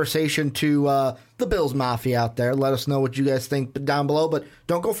the conversation to the Bills Mafia out there. Let us know what you guys think down below, but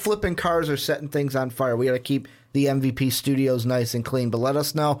don't go flipping cars or setting things on fire. We got to keep the MVP studios nice and clean. But let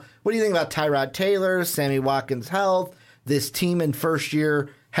us know, what do you think about Tyrod Taylor, Sammy Watkins' health, this team in first-year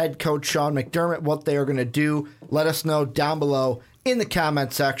head coach Sean McDermott, what they are going to do? Let us know down below in the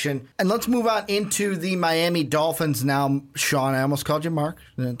comment section. And let's move on into the Miami Dolphins now. Sean, I almost called you Mark.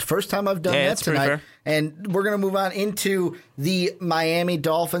 First time I've done that tonight. And we're going to move on into the Miami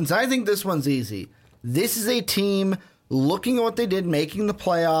Dolphins. I think this one's easy. This is a team looking at what they did, making the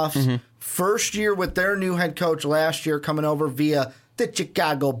playoffs. First year with their new head coach last year, coming over via the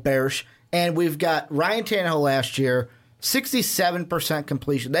Chicago Bears. And we've got Ryan Tannehill last year, 67%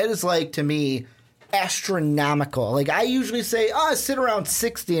 completion. That is, like, to me, astronomical. Like, I usually say, I sit around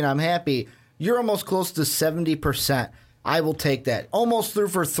 60 and I'm happy. You're almost close to 70%. I will take that. Almost threw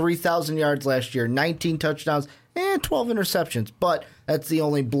for 3,000 yards last year, 19 touchdowns, and 12 interceptions. But that's the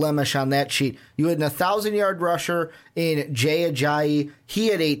only blemish on that sheet. You had an 1,000-yard rusher in Jay Ajayi. He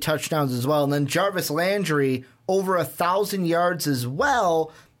had 8 touchdowns as well. And then Jarvis Landry, over 1,000 yards as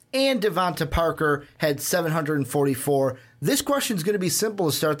well. And Devonta Parker had 744. This question is going to be simple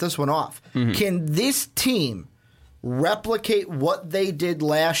to start this one off. Can this team replicate what they did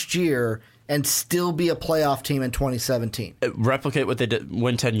last year and still be a playoff team in 2017? Replicate what they did,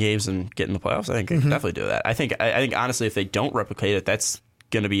 win 10 games and get in the playoffs? I think they can definitely do that. I think honestly, if they don't replicate it, that's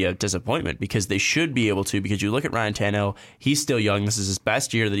going to be a disappointment, because they should be able to, because you look at Ryan Tannehill, he's still young. This is his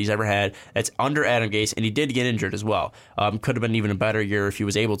best year that he's ever had. That's under Adam Gase, and he did get injured as well. Could have been even a better year if he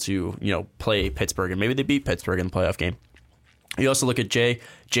was able to, play Pittsburgh, and maybe they beat Pittsburgh in the playoff game. You also look at Jay.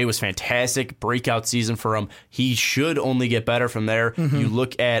 Jay was fantastic. Breakout season for him. He should only get better from there. You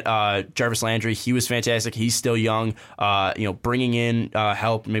look at Jarvis Landry. He was fantastic. He's still young. Bringing in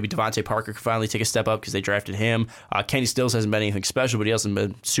help. Maybe Devontae Parker could finally take a step up because they drafted him. Kenny Stills hasn't been anything special, but he hasn't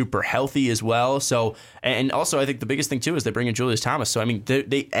been super healthy as well. So, and also I think the biggest thing too is they bring in Julius Thomas. So I mean,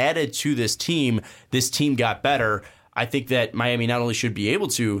 they added to this team. This team got better. I think that Miami not only should be able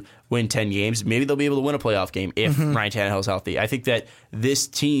to win 10 games, maybe they'll be able to win a playoff game if Ryan Tannehill's healthy. I think that this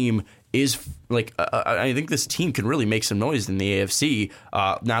team is like I think this team can really make some noise in the AFC,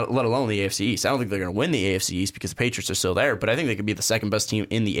 not let alone the AFC East. I don't think they're going to win the AFC East because the Patriots are still there, but I think they could be the second best team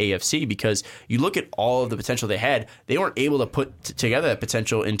in the AFC because you look at all of the potential they had. They weren't able to put together that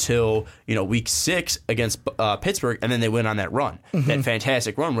potential until week 6 against Pittsburgh, and then they went on that run, that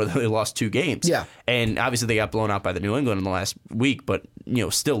fantastic run where they lost 2 games. Yeah, and obviously they got blown out by the New England in the last week, but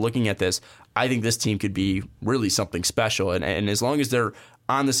still looking at this, I think this team could be really something special, and as long as they're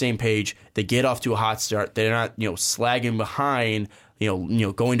on the same page, they get off to a hot start. They're not, slagging behind,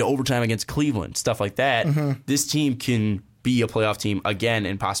 going to overtime against Cleveland, stuff like that. This team can be a playoff team again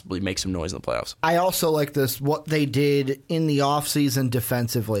and possibly make some noise in the playoffs. I also like what they did in the offseason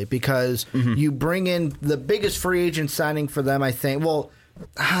defensively because you bring in the biggest free agent signing for them, I think. Well,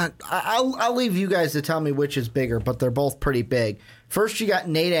 I'll leave you guys to tell me which is bigger, but they're both pretty big. First, you got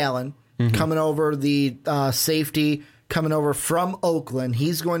Nate Allen coming over, the safety coming over from Oakland.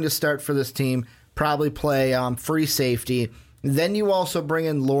 He's going to start for this team, probably play free safety. Then you also bring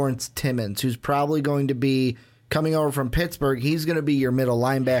in Lawrence Timmons, who's probably going to be coming over from Pittsburgh. He's going to be your middle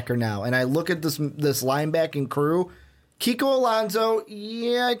linebacker now. And I look at this linebacking crew. Kiko Alonso,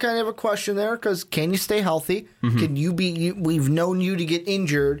 I kind of have a question there because can you stay healthy? Can you be? We've known you to get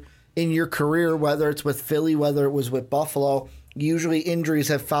injured in your career, whether it's with Philly, whether it was with Buffalo. Usually injuries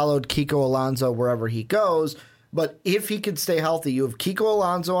have followed Kiko Alonso wherever he goes. But if he could stay healthy, you have Kiko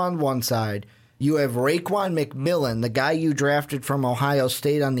Alonso on one side, you have Raekwon McMillan, the guy you drafted from Ohio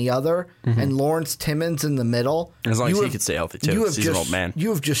State, on the other, and Lawrence Timmons in the middle. As long as he could stay healthy, too. He's an old man. You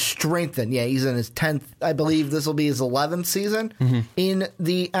have just strengthened. Yeah, he's in his 10th. I believe this will be his 11th season in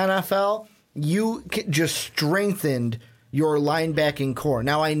the NFL. You just strengthened your linebacking core.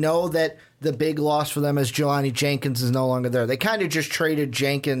 Now, I know that the big loss for them is Jelani Jenkins is no longer there. They kind of just traded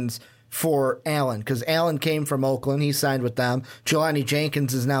Jenkins for Allen because Allen came from Oakland. He signed with them. Jelani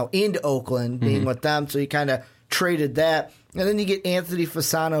Jenkins is now in Oakland being with them, so you kind of traded that. And then you get Anthony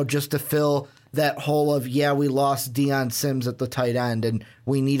Fasano just to fill that hole of, we lost Deion Sims at the tight end, and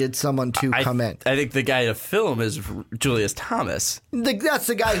we neted someone to come in. I think the guy to fill him is Julius Thomas. That's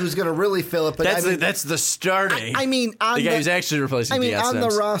the guy who's going to really fill it. But that's the starting. The guy who's actually replacing Deion Sims. On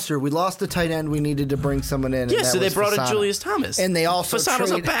the roster, we lost the tight end. We needed to bring someone in. Yeah, so they brought in Julius Thomas. And they also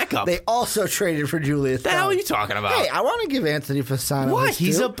Fasano's a backup. They also traded for Julius Thomas. The hell are you talking about? Hey, I want to give Anthony Fasano What?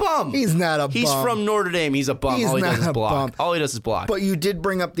 He's a bum. He's not a bum. He's from Notre Dame. He's a bum. All he does is block. All he does is block. But you did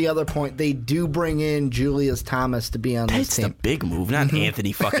bring up the other point. They do bring in Julius Thomas to be on this team. That's the big move, not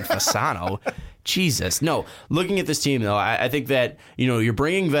Anthony fucking Fasano. Jesus. No, looking at this team, though, I think that, you're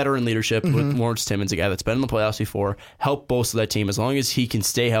bringing veteran leadership with Lawrence Timmons, a guy that's been in the playoffs before, help bolster that team. As long as he can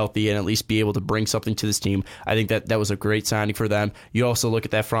stay healthy and at least be able to bring something to this team, I think that was a great signing for them. You also look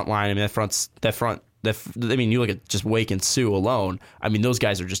at that front line. I mean, you look at just Wake and Sue alone. I mean, those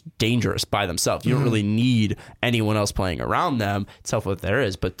guys are just dangerous by themselves. You don't really need anyone else playing around them. It's helpful if there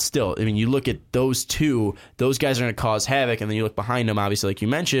is, but still, I mean, you look at those two, those guys are going to cause havoc, and then you look behind them, obviously, like you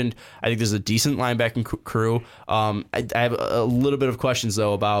mentioned, I think there's a decent linebacking crew. I have a little bit of questions,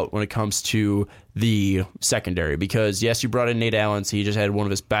 though, about when it comes to the secondary, because yes, you brought in Nate Allen. So he just had one of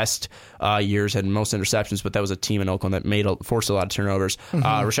his best years, had most interceptions, but that was a team in Oakland that forced a lot of turnovers.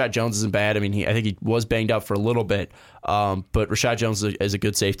 Rashad Jones isn't bad. I mean, I think he was banged up for a little bit, but Rashad Jones is a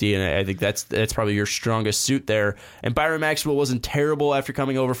good safety, and I think that's probably your strongest suit there. And Byron Maxwell wasn't terrible after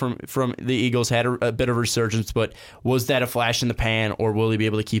coming over from the Eagles, had a bit of resurgence, but was that a flash in the pan, or will he be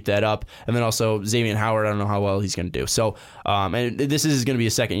able to keep that up? And then also Xavier Howard, I don't know how well he's going to do. So, and this is going to be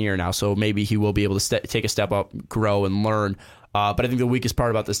a second year now, so maybe he will be able to take a step up, grow, and learn. But I think the weakest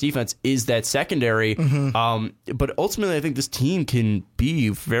part about this defense is that secondary. But ultimately, I think this team can be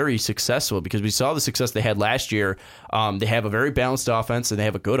very successful because we saw the success they had last year. They have a very balanced offense, and they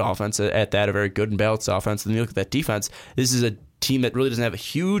have a good offense at that, a very good and balanced offense. And then you look at that defense, this is a team that really doesn't have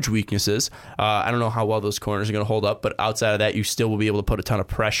huge weaknesses. I don't know how well those corners are going to hold up, but outside of that, you still will be able to put a ton of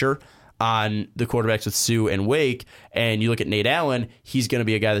pressure on the quarterbacks with Sue and Wake, and you look at Nate Allen, he's going to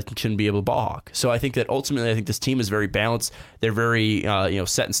be a guy that can be able to ball hawk. So I think that ultimately, this team is very balanced. They're very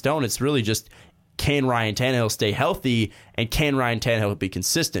set in stone. It's really just, can Ryan Tannehill stay healthy, and can Ryan Tannehill be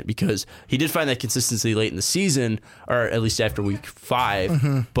consistent? Because he did find that consistency late in the season, or at least after week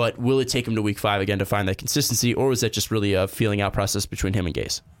 5, but will it take him to week 5 again to find that consistency, or was that just really a feeling out process between him and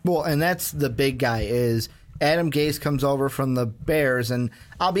Gase? Well, and that's the big guy is Adam Gase comes over from the Bears, and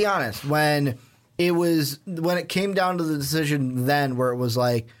I'll be honest, when it came down to the decision then where it was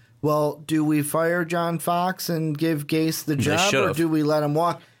like, well, do we fire John Fox and give Gase the job, or do we let him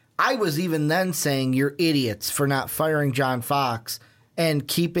walk? I was even then saying you're idiots for not firing John Fox and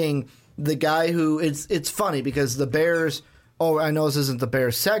keeping the guy who it's funny because the Bears I know this isn't the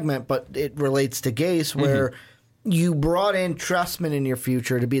Bears segment, but it relates to Gase, where you brought in Trestman in your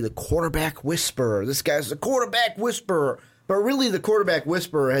future to be the quarterback whisperer. This guy's the quarterback whisperer. But really, the quarterback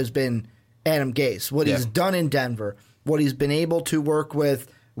whisperer has been Adam Gase. What he's done in Denver, what he's been able to work with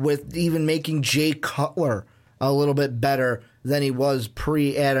even making Jay Cutler a little bit better than he was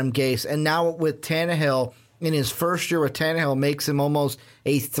pre-Adam Gase. And now with Tannehill, in his first year with Tannehill, makes him almost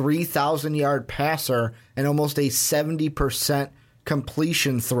a 3,000-yard passer and almost a 70%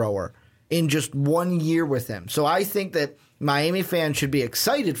 completion thrower in just 1 year with him. So I think that Miami fans should be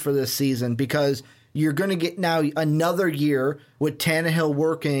excited for this season because you're going to get now another year with Tannehill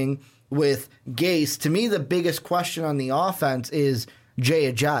working with Gase. To me, the biggest question on the offense is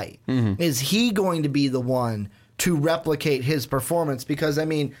Jay Ajayi. Is he going to be the one to replicate his performance? Because, I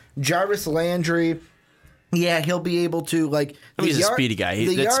mean, Jarvis Landry, he'll be able to, like... he's a speedy guy.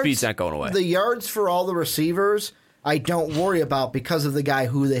 That speed's not going away. The yards for all the receivers, I don't worry about because of the guy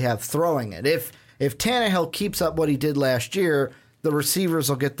who they have throwing it. If Tannehill keeps up what he did last year, the receivers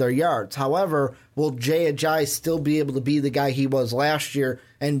will get their yards. However, will Jay Ajayi still be able to be the guy he was last year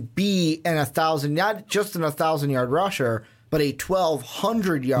and be not just an 1,000-yard rusher, but a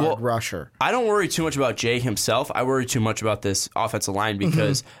 1,200-yard rusher? I don't worry too much about Jay himself. I worry too much about this offensive line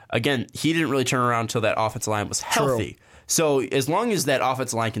because, again, he didn't really turn around until that offensive line was healthy. True. So as long as that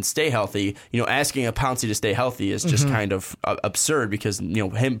offensive line can stay healthy, asking a Pouncey to stay healthy is just kind of absurd because,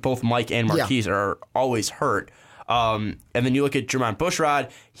 both Mike and Marquise are always hurt. And then you look at Jermon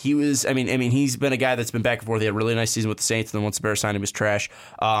Bushrod. He's been a guy that's been back and forth. He had a really nice season with the Saints, and then once the Bears signed him, he was trash.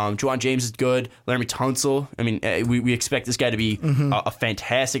 Juwan James is good. Laramie Tunsil. We expect this guy to be a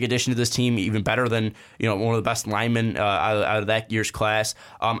fantastic addition to this team, even better than one of the best linemen out of that year's class.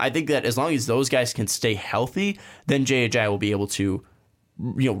 I think that as long as those guys can stay healthy, then Jay Ajayi will be able to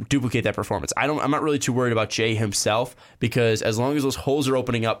duplicate that performance. I'm not really too worried about Jay himself because as long as those holes are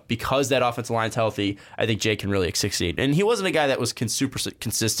opening up because that offensive line's healthy, I think Jay can really succeed. And he wasn't a guy that was super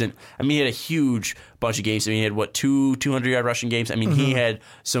consistent. He had a huge bunch of games. He had 200-yard rushing games. He had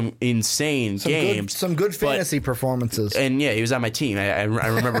some insane games. Some good fantasy performances. And he was on my team. I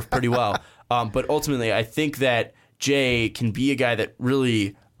remember pretty well. But ultimately, I think that Jay can be a guy that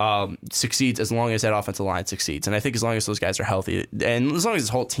really succeeds as long as that offensive line succeeds. And I think as long as those guys are healthy, and as long as this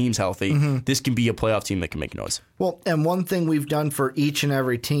whole team's healthy, this can be a playoff team that can make noise. Well, and one thing we've done for each and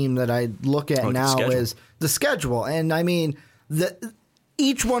every team that I look at now is the schedule. And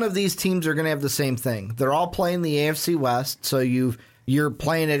each one of these teams are going to have the same thing. They're all playing the AFC West, so you're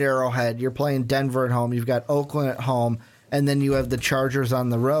playing at Arrowhead, you're playing Denver at home, you've got Oakland at home, and then you have the Chargers on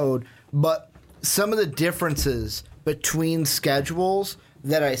the road. But some of the differences between schedules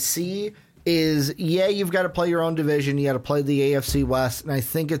that I see is, you've got to play your own division. You got to play the AFC West, and I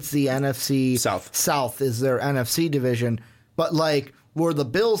think it's the NFC South is their NFC division. But where the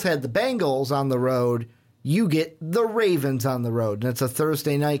Bills had the Bengals on the road, you get the Ravens on the road, and it's a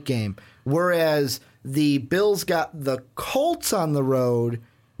Thursday night game. Whereas the Bills got the Colts on the road,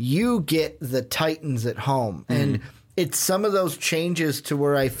 you get the Titans at home. And it's some of those changes to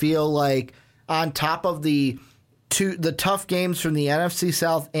where I feel like on top of the tough games from the NFC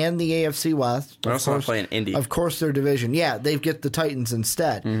South and the AFC West. They're also not playing Indy. Of course, their division. Yeah, they get the Titans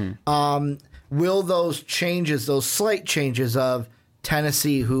instead. Will those changes, those slight changes of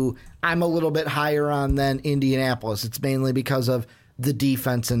Tennessee, who I'm a little bit higher on than Indianapolis, it's mainly because of the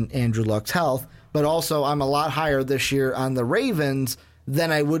defense and Andrew Luck's health, but also I'm a lot higher this year on the Ravens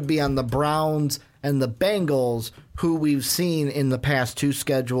than I would be on the Browns and the Bengals, who we've seen in the past two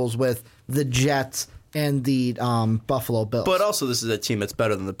schedules with the Jets and the Buffalo Bills. But also, this is a team that's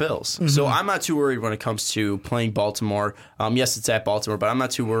better than the Bills. So I'm not too worried when it comes to playing Baltimore. Yes, it's at Baltimore, but I'm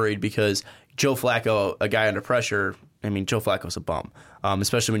not too worried because Joe Flacco, a guy under pressure, Joe Flacco's a bum.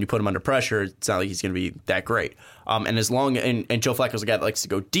 Especially when you put him under pressure, it's not like he's going to be that great. And Joe Flacco's a guy that likes to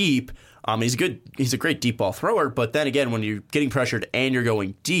go deep. He's a great deep ball thrower, but then again, when you're getting pressured and you're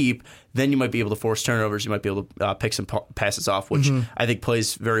going deep, then you might be able to force turnovers. You might be able to pick some passes off, which I think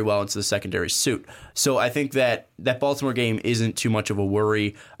plays very well into the secondary suit. So I think that Baltimore game isn't too much of a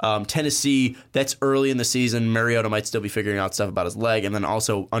worry. Tennessee, that's early in the season. Mariota might still be figuring out stuff about his leg, and then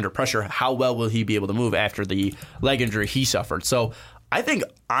also under pressure, how well will he be able to move after the leg injury he suffered? So I think,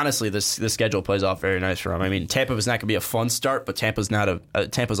 honestly, this schedule plays off very nice for him. Tampa is not going to be a fun start, but Tampa's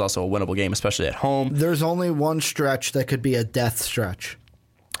also a winnable game, especially at home. There's only one stretch that could be a death stretch.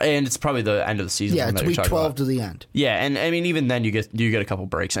 And it's probably the end of the season. Yeah, it's week 12 to the end. Yeah, and even then you get a couple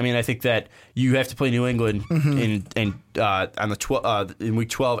breaks. I think that you have to play New England in week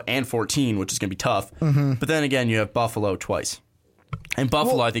 12 and 14, which is going to be tough. But then again, you have Buffalo twice. And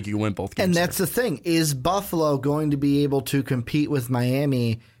Buffalo, I think you can win both games. And that's the thing. Is Buffalo going to be able to compete with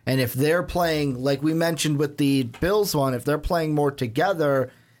Miami? And if they're playing, like we mentioned with the Bills one, if they're playing more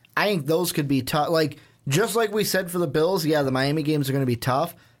together, I think those could be tough. Like, just like we said for the Bills, yeah, the Miami games are going to be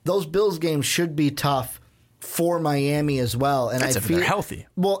tough. Those Bills games should be tough for Miami as well. And that's if they're healthy.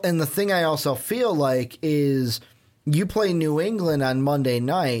 Well, and the thing I also feel like is you play New England on Monday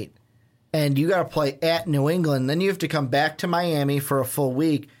night, and you got to play at New England. Then you have to come back to Miami for a full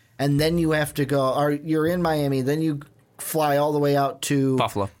week, and then you have to go, or you're in Miami, then you fly all the way out to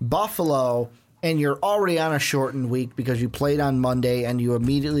Buffalo, and you're already on a shortened week because you played on Monday, and you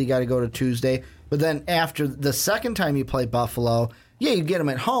immediately got to go to Tuesday. But then after the second time you play Buffalo, yeah, you get them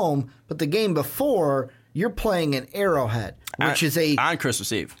at home, but the game before, you're playing in Arrowhead, which is on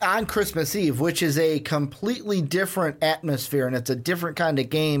Christmas Eve. On Christmas Eve, which is a completely different atmosphere, and it's a different kind of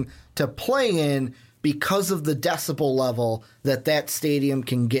game to play in because of the decibel level that stadium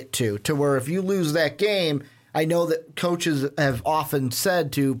can get to where if you lose that game, I know that coaches have often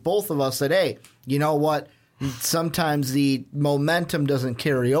said to both of us that, hey, you know what, sometimes the momentum doesn't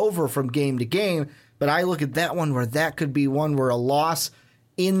carry over from game to game, but I look at that one where that could be one where a loss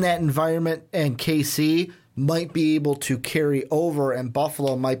in that environment and KC might be able to carry over, and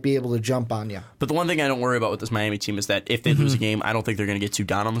Buffalo might be able to jump on you. But the one thing I don't worry about with this Miami team is that if they lose a game, I don't think they're going to get too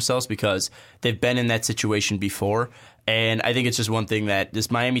down on themselves because they've been in that situation before. And I think it's just one thing that this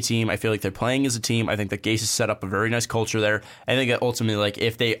Miami team, I feel like they're playing as a team. I think that Gase has set up a very nice culture there. I think that ultimately, like,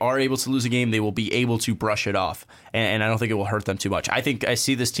 if they are able to lose a game, they will be able to brush it off. And I don't think it will hurt them too much. I think I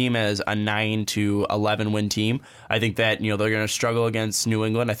see this team as a 9-11 win team. I think that, they're going to struggle against New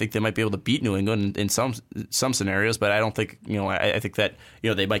England. I think they might be able to beat New England in some scenarios, but I don't think, I think that,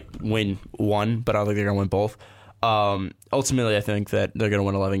 they might win one, but I don't think they're going to win both. Ultimately, I think that they're going to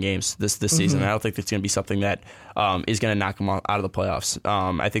win 11 games this season. I don't think it's going to be something that is going to knock them out of the playoffs.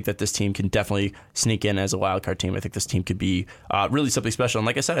 I think that this team can definitely sneak in as a wild card team. I think this team could be really something special. And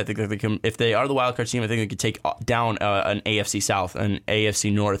like I said, I think that they can, if they are the wild card team, I think they could take down an AFC South, an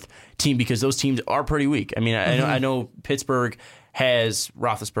AFC North team because those teams are pretty weak. I mean, I know Pittsburgh has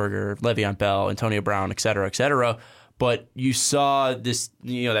Roethlisberger, Le'Veon Bell, Antonio Brown, et cetera. But you saw this,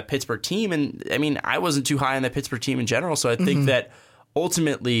 that Pittsburgh team, and I mean, I wasn't too high on that Pittsburgh team in general. So I think that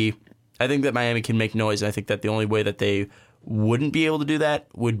ultimately, I think that Miami can make noise. And I think that the only way that they wouldn't be able to do that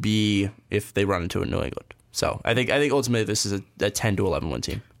would be if they run into a New England. So I think ultimately this is a 10-11 win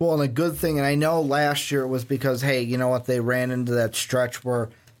team. Well, and a good thing, and I know last year it was because, hey, you know what, they ran into that stretch where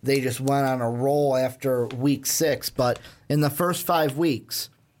they just went on a roll after week 6. But in the first 5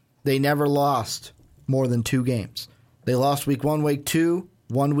 weeks, they never lost more than 2 games. They lost week 1, week 2,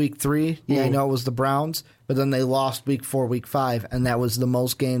 1 week 3. Yeah, I know it was the Browns, but then they lost week 4, week 5, and that was the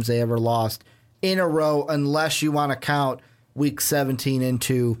most games they ever lost in a row, unless you want to count week 17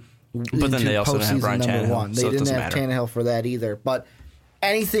 into but then they also didn't have Ryan Tannehill. They didn't have Tannehill for that either. But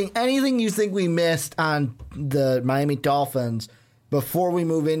anything you think we missed on the Miami Dolphins before we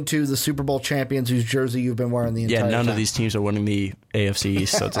move into the Super Bowl champions whose jersey you've been wearing the entire time? Yeah, none of these teams are winning the AFC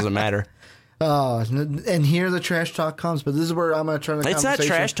East, so it doesn't matter. And here the trash talk comes, but this is where I'm going to turn the conversation. It's not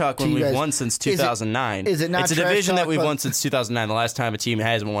trash talk when we've won since 2009. Is it not? It's a division that we've won since 2009. The last time a team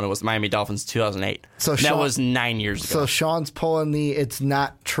hasn't won it was the Miami Dolphins in 2008. So that was 9 years ago. So Sean's pulling the "it's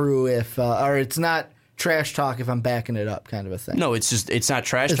not true if" or "it's not trash talk if I'm backing it up" kind of a thing. No, it's not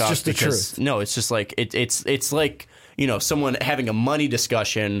trash talk. It's just the truth. No, it's just like it's like someone having a money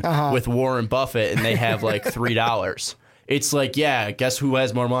discussion with Warren Buffett and they have like $3. It's like, yeah, guess who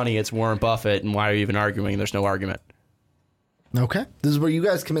has more money? It's Warren Buffett, and why are you even arguing? There's no argument. Okay. This is where you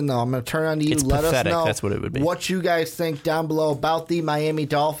guys come in, though. I'm going to turn on to you. It's Let pathetic. us know That's what it would be. What you guys think down below about the Miami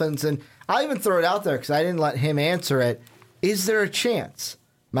Dolphins. And I'll even throw it out there because I didn't let him answer it. Is there a chance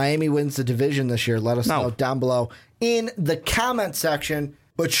Miami wins the division this year? Let us know down below in the comment section.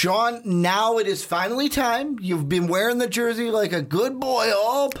 But, Sean, now it is finally time. You've been wearing the jersey like a good boy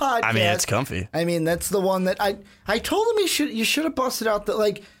all podcast. I mean, it's comfy. I mean, that's the one that I told him you should have busted out the,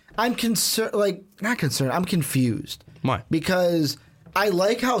 like, I'm concerned, like, not concerned, I'm confused. Why? Because I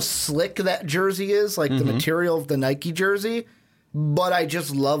like how slick that jersey is, like the material of the Nike jersey. But I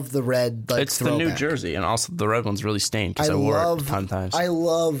just love the red. Like, it's throwback. the new jersey, and also the red one's really stained because I wore it a ton of times. I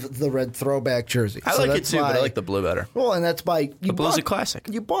love the red throwback jersey. I like it too, but I like the blue better. Well, and that's why the blue's a classic.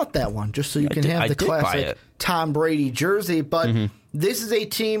 You bought that one just so you can have the classic Tom Brady jersey. But this is a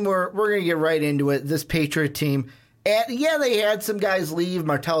team where we're going to get right into it. This Patriot team, they had some guys leave.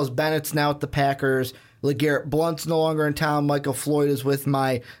 Martellus Bennett's now at the Packers. LeGarrette Blount's no longer in town. Michael Floyd is with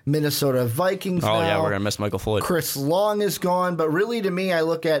my Minnesota Vikings now. Oh, yeah, we're going to miss Michael Floyd. Chris Long is gone. But really, to me, I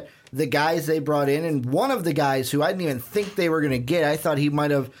look at the guys they brought in, and one of the guys who I didn't even think they were going to get, I thought he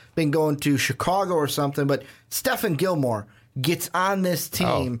might have been going to Chicago or something, but Stephen Gilmore gets on this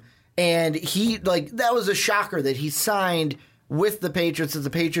team, and that was a shocker that he signed with the Patriots, as the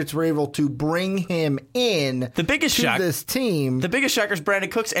Patriots were able to bring him in this team. The biggest shocker is Brandon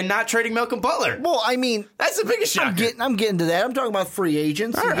Cooks and not trading Malcolm Butler. Well, I mean, that's the biggest shocker. I'm getting to that. I'm talking about free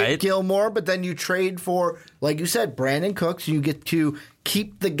agents. You get Gilmore, but then you trade for, like you said, Brandon Cooks. You get to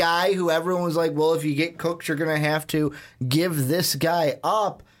keep the guy who everyone was like, well, if you get Cooks, you're going to have to give this guy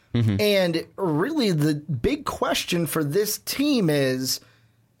up. Mm-hmm. And really, the big question for this team is,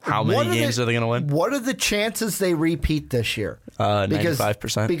 how many games are they going to win? What are the chances they repeat this year?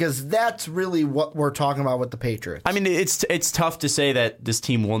 95%. Because that's really what we're talking about with the Patriots. I mean, it's tough to say that this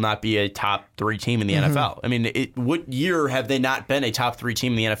team will not be a top 3 team in the NFL. I mean, what year have they not been a top 3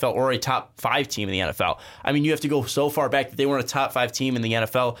 team in the NFL or a top 5 team in the NFL? I mean, you have to go so far back that they weren't a top 5 team in the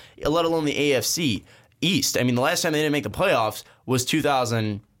NFL, let alone the AFC East. I mean, the last time they didn't make the playoffs was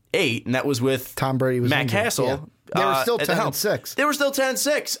 2008, and that was with Tom Brady was Matt injured. Castle. Yeah. They were still 10-6. They were still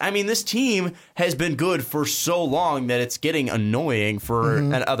 10-6. I mean, this team has been good for so long that it's getting annoying for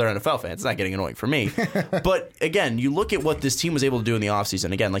other NFL fans. It's not getting annoying for me. But, again, you look at what this team was able to do in the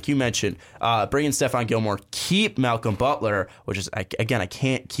offseason. Again, like you mentioned, bring in Stephon Gilmore, keep Malcolm Butler, which is, I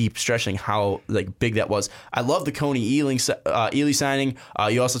can't keep stressing how big that was. I love the Coney Ely signing.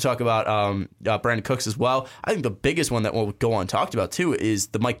 You also talk about Brandon Cooks as well. I think the biggest one that will go untalked about, too, is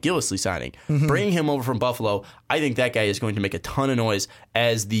the Mike Gillislee signing. Bringing him over from Buffalo, I think that guy is going to make a ton of noise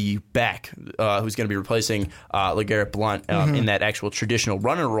as the back who's going to be replacing LeGarrette Blount in that actual traditional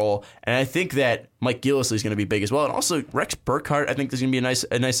runner role. And I think that Mike Gillislee is going to be big as well. And also Rex Burkhardt, I think is going to be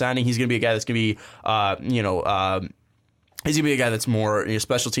a nice signing. He's going to be a guy that's going to be, he's going to be a guy that's more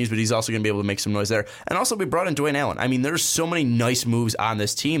special teams, but he's also going to be able to make some noise there. And also we brought in Dwayne Allen. I mean, there's so many nice moves on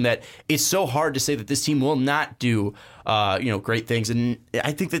this team that it's so hard to say that this team will not do great things. And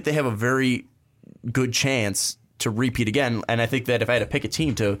I think that they have a very good chance to repeat again. And I think that if I had to pick a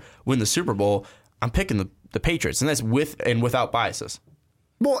team to win the Super Bowl, I'm picking the Patriots, and that's with and without biases.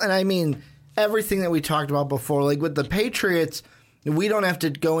 Well, and I mean, everything that we talked about before, like with the Patriots, we don't have to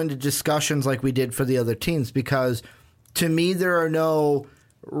go into discussions like we did for the other teams, because to me, there are no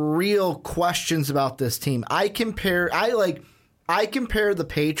real questions about this team. I compare the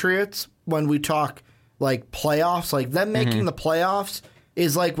Patriots when we talk like playoffs, like them making the playoffs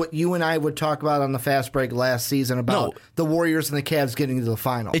is like what you and I would talk about on the Fast Break last season about the Warriors and the Cavs getting to the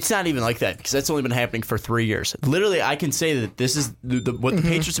final. It's not even like that, because that's only been happening for 3 years. Literally, I can say that this is what the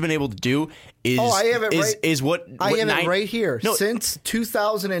Patriots have been able to do is I have it right here. No, since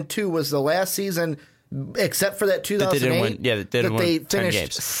 2002 was the last season, except for that 2008, they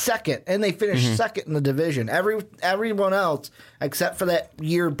finished second, and they finished second in the division. Everyone else, except for that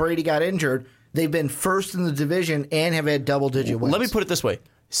year Brady got injured, they've been first in the division and have had double-digit wins. Let me put it this way.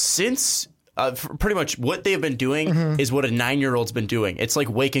 Since pretty much what they've been doing is what a 9-year-old's been doing. It's like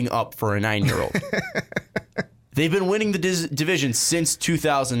waking up for a 9-year-old. They've been winning the division since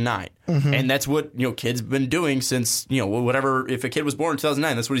 2009. And that's what kids have been doing since, whatever. If a kid was born in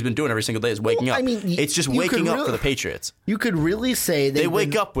 2009, that's what he's been doing every single day is waking up. I mean, it's just waking up for the Patriots. You could really say they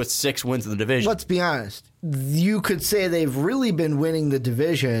wake up with 6 wins in the division. Let's be honest. You could say they've really been winning the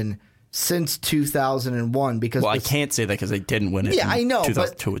division since 2001, because I can't say that because they didn't win it. Yeah, I know.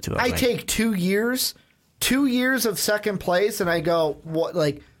 2002 but I take 2 years of second place, and I go,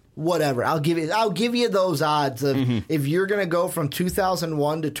 whatever. I'll give you those odds of if you're going to go from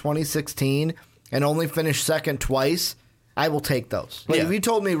 2001 to 2016 and only finish second twice, I will take those. If you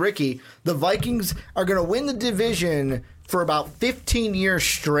told me, Ricky, the Vikings are going to win the division for about 15 years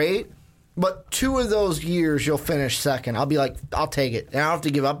straight, but 2 of those years you'll finish second, I'll be like, I'll take it. And I don't have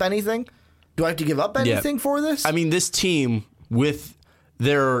to give up anything? Do I have to give up anything for this? I mean, this team with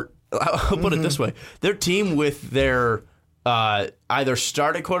their, I'll put it this way, their team with their either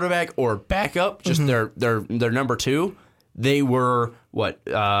starting quarterback or backup, just their number 2, they were,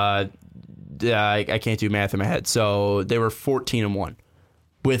 I can't do math in my head, so they were 14-1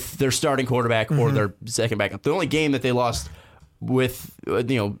 with their starting quarterback or their second backup. The only game that they lost with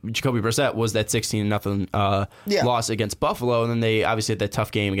Jacoby Brissett was that 16-0 loss against Buffalo, and then they obviously had that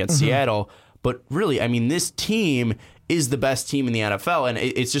tough game against Seattle. But really, I mean, this team is the best team in the NFL, and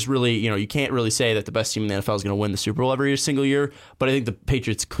it's just really, you can't really say that the best team in the NFL is going to win the Super Bowl every single year, but I think the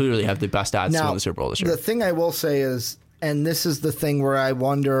Patriots clearly have the best odds to win the Super Bowl this year. The thing I will say is, and this is the thing where I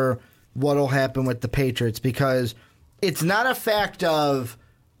wonder what will happen with the Patriots, because it's not a fact of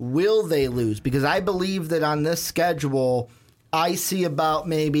will they lose? Because I believe that on this schedule, I see about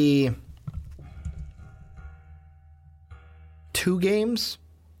maybe 2 games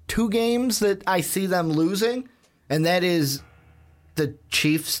that I see them losing, and that is the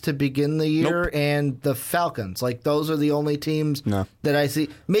Chiefs to begin the year and the Falcons. Like, those are the only teams that I see.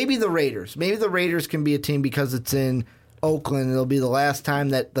 Maybe the Raiders. Maybe the Raiders can be a team because it's in Oakland. It'll be the last time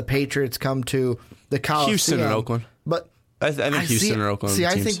that the Patriots come to the Coliseum. Houston and Oakland. But I think Houston or Oakland. See,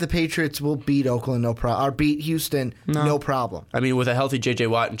 I think the Patriots will beat Oakland no problem, or beat Houston no problem. I mean, with a healthy J.J.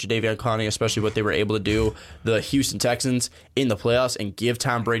 Watt and Jadeveon Clowney, especially what they were able to do, the Houston Texans in the playoffs and give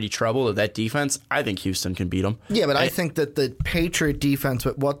Tom Brady trouble with that defense, I think Houston can beat them. Yeah, but I think that the Patriot defense,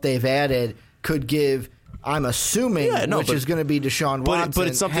 with what they've added, could give, I'm assuming, which is going to be Deshaun Watson. But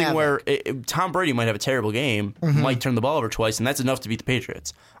it's something where Tom Brady might have a terrible game, might turn the ball over twice, and that's enough to beat the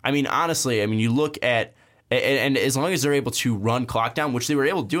Patriots. I mean, honestly, you look at, and as long as they're able to run clock down, which they were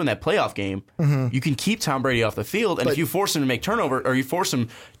able to do in that playoff game, you can keep Tom Brady off the field. And if you force him to make turnover, or you force him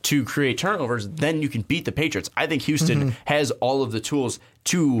to create turnovers, then you can beat the Patriots. I think Houston has all of the tools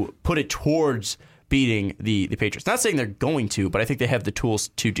to put it towards beating the Patriots. Not saying they're going to, but I think they have the tools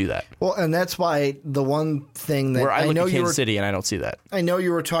to do that. Well, and that's why the one thing that I know at Kansas City, and I don't see that. I know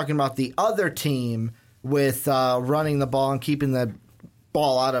you were talking about the other team with running the ball and keeping the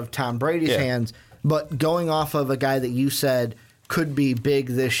ball out of Tom Brady's hands. But going off of a guy that you said could be big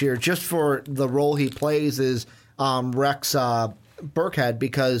this year, just for the role he plays, is Rex Burkhead,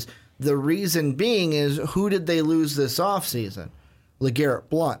 because the reason being is, who did they lose this offseason? LeGarrette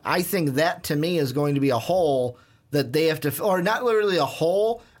Blount. I think that, to me, is going to be a hole that they have to fill. Or not literally a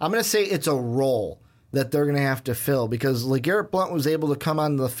hole. I'm going to say it's a role that they're going to have to fill, because LeGarrette Blount was able to come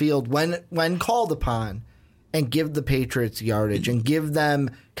on the field when called upon and give the Patriots yardage and give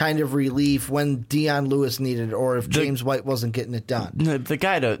them kind of relief when Deion Lewis needed, or if James White wasn't getting it done. The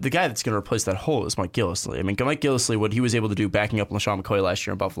guy that's going to replace that hole is Mike Gillislee. I mean, Mike Gillislee, what he was able to do backing up LaShawn McCoy last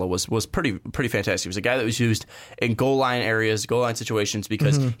year in Buffalo was pretty fantastic. He was a guy that was used in goal line areas, goal line situations,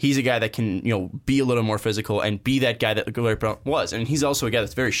 because he's a guy that can be a little more physical and be that guy that LeGarrette Blount was. And he's also a guy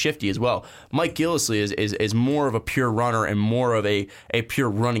that's very shifty as well. Mike Gillislee is more of a pure runner and more of a pure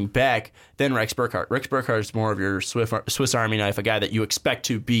running back than Rex Burkhardt. Rex Burkhardt is more of your Swiss Army knife, a guy that you expect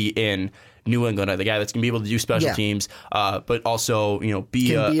to be in New England, the guy that's going to be able to do special teams, but also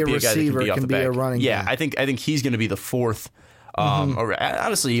be a receiver, guy that can be off the back. A running back. I think he's going to be the fourth. Or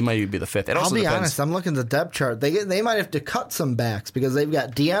honestly, he might even be the fifth. I'll be honest. I'm looking at the depth chart. They might have to cut some backs, because they've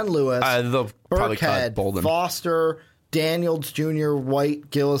got Deion Lewis, Burkhead, Foster, Daniels Jr., White,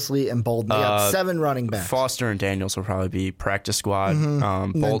 Gillislee, and Bolden. They got 7 running backs. Foster and Daniels will probably be practice squad.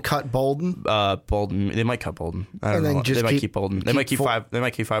 Then cut Bolden. Bolden. They might cut Bolden. I don't know. They might keep Bolden. They might keep 5. They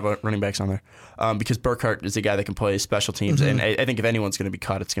might keep 5 running backs on there, because Burkhardt is a guy that can play special teams. And I think if anyone's going to be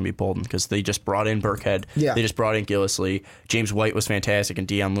cut, it's going to be Bolden, because they just brought in Burkhead. Yeah. They just brought in Gillislee. James White was fantastic, and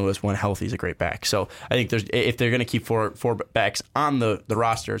Deion Lewis, when healthy, is a great back. So I think if they're going to keep four backs on the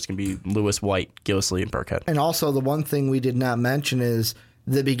roster, it's going to be Lewis, White, Gillislee, and Burkhead. And also, the one thing we did not mention is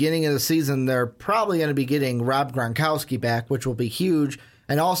the beginning of the season, they're probably going to be getting Rob Gronkowski back, which will be huge.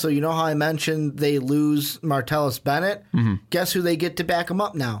 And also, you know how I mentioned they lose Martellus Bennett? Guess who they get to back him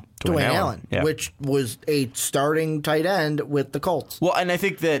up now? Dwayne Allen, which was a starting tight end with the Colts. Well, and I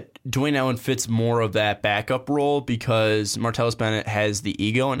think that Dwayne Allen fits more of that backup role, because Martellus Bennett has the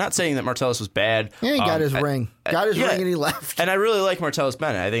ego. And not saying that Martellus was bad. Yeah, he got his ring. Ring and he left. And I really like Martellus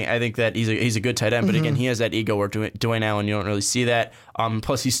Bennett. I think that he's a good tight end. But again, he has that ego where Dwayne Allen, you don't really see that.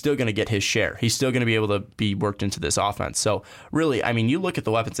 Plus, he's still going to get his share. He's still going to be able to be worked into this offense. So really, I mean, you look at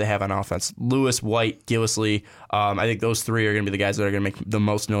the weapons they have on offense. Lewis, White, Gillislee. I think those 3 are going to be the guys that are going to make the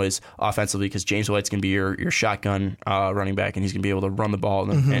most noise offensively, because James White's going to be your shotgun running back, and he's going to be able to run the ball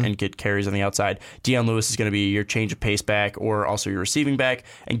and get carries on the outside. Deion Lewis is going to be your change of pace back, or also your receiving back,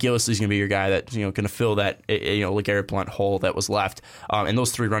 and Gillislee's going to be your guy that's going to fill that LeGarrette Blount hole that was left. And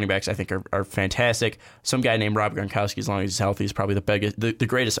those 3 running backs, I think, are fantastic. Some guy named Rob Gronkowski, as long as he's healthy, is probably the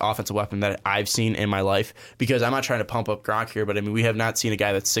greatest offensive weapon that I've seen in my life, because I'm not trying to pump up Gronk here, but I mean, we have not seen a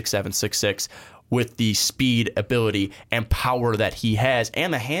guy that's 6'7", 6'6", with the speed, ability, and power that he has,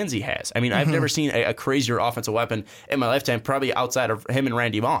 and the hands he has. I mean, I've never seen a crazier offensive weapon in my lifetime, probably outside of him and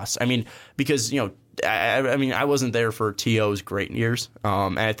Randy Moss. I mean, because, I mean, I wasn't there for T.O.'s great years,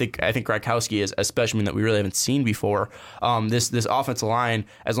 and I think Gronkowski is a specimen that we really haven't seen before. This offensive line,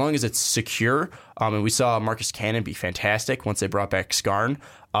 as long as it's secure, and we saw Marcus Cannon be fantastic once they brought back Scarn.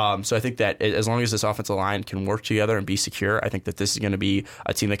 So I think that as long as this offensive line can work together and be secure, I think that this is going to be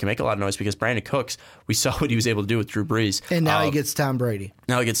a team that can make a lot of noise because Brandon Cooks, we saw what he was able to do with Drew Brees. And now he gets Tom Brady.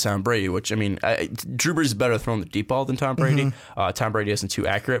 Which, I mean, Drew Brees is better throwing the deep ball than Tom Brady. Tom Brady isn't too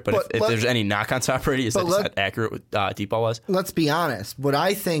accurate, but if there's any knock on Tom Brady, is that he's not accurate with deep ball was. Let's be honest. What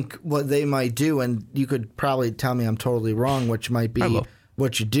I think what they might do, and you could probably tell me I'm totally wrong, which might be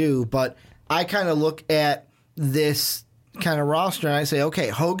what you do, but I kind of look at this kind of roster and I say, okay,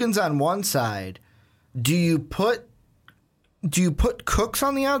 Hogan's on one side. Do you put Cooks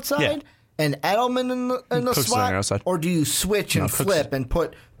on the outside and Edelman in the slot, or do you switch and flip and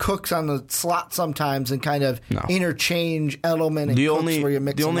put Cooks on the slot sometimes and kind of interchange Edelman and Cooks where you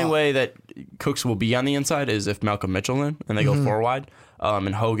mix them up? The only way that Cooks will be on the inside is if Malcolm Mitchell in and they go 4 wide,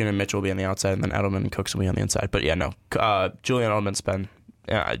 and Hogan and Mitchell will be on the outside, and then Edelman and Cooks will be on the inside. But Julian Edelman's been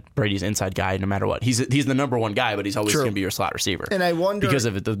Brady's inside guy no matter what. He's the number one guy, but he's always going to be your slot receiver. And I wonder, because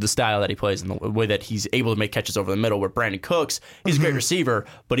of the style that he plays and the way that he's able to make catches over the middle, where Brandon Cooks, he's a great receiver,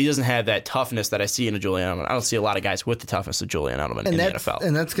 but he doesn't have that toughness that I see in a Julian Edelman. I don't see a lot of guys with the toughness of Julian Edelman in the NFL.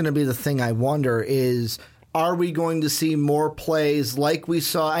 And that's going to be the thing I wonder is, are we going to see more plays like we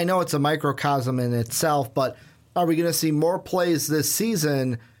saw? I know it's a microcosm in itself, but are we going to see more plays this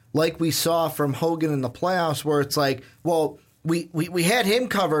season like we saw from Hogan in the playoffs, where it's like, well, we had him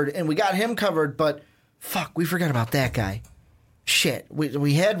covered and we got him covered, but fuck, we forgot about that guy. Shit,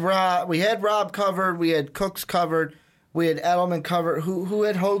 we had Rob covered, we had Cooks covered, we had Edelman covered. Who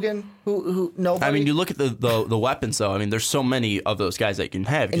had Hogan? Who nobody. I mean, you look at the weapons though. I mean, there's so many of those guys that you can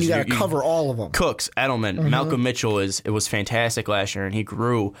have, and you got to cover all of them. Cooks, Edelman, Malcolm Mitchell was fantastic last year, and he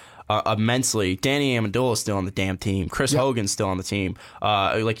grew immensely. Danny Amendola is still on the damn team. Chris Hogan's still on the team.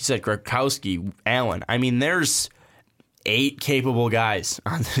 Like you said, Gronkowski, Allen. I mean, there's 8 capable guys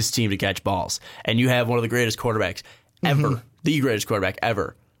on this team to catch balls, and you have one of the greatest quarterbacks ever, the greatest quarterback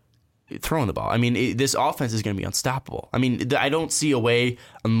ever, throwing the ball. I mean, this offense is going to be unstoppable. I mean, I don't see a way,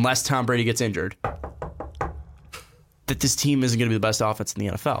 unless Tom Brady gets injured, that this team isn't going to be the best offense in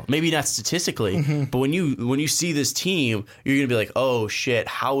the NFL. Maybe not statistically, but when you see this team, you're going to be like, oh shit,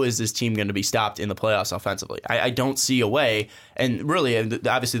 how is this team going to be stopped in the playoffs offensively? I don't see a way, and really,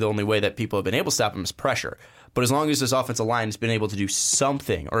 obviously the only way that people have been able to stop them is pressure. But as long as this offensive line has been able to do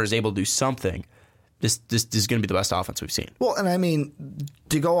something, or is able to do something, this is going to be the best offense we've seen. Well, and I mean,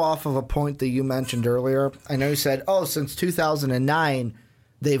 to go off of a point that you mentioned earlier, I know you said, since 2009,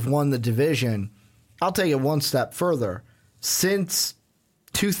 they've won the division. I'll take it one step further. Since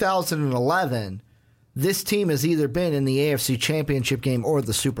 2011, this team has either been in the AFC Championship game or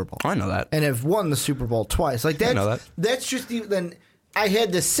the Super Bowl. I know that. And have won the Super Bowl twice. Like I know that. That's just then. I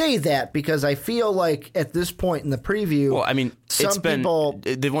had to say that because I feel like at this point in the preview, well, I mean,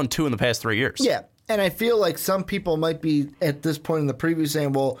 they've won 2 in the past 3 years. Yeah, and I feel like some people might be at this point in the preview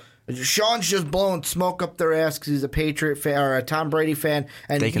saying, well, Sean's just blowing smoke up their ass because he's a Patriot fan or a Tom Brady fan.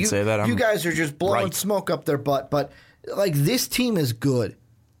 And they can say that. You guys are just blowing smoke up their butt. But, like, this team is good.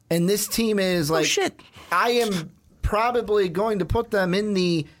 And this team is, like, I am probably going to put them in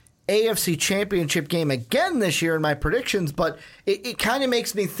the AFC Championship game again this year in my predictions, but it kind of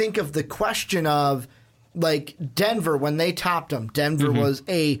makes me think of the question of, like, Denver when they topped them. Denver was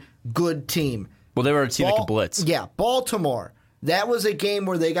a good team. Well, they were a team that could blitz. Yeah, Baltimore. That was a game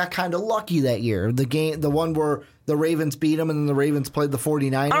where they got kind of lucky that year. The one where the Ravens beat them and then the Ravens played the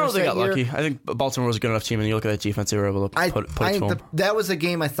 49ers. I don't think they got lucky. I think Baltimore was a good enough team, and you look at that defense, they were able to put it to them. That was a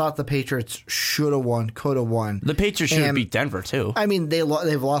game I thought the Patriots should have won, could have won. The Patriots should have beat Denver, too. I mean, they've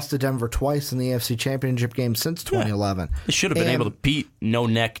lost to Denver twice in the AFC Championship game since 2011. They should have been able to beat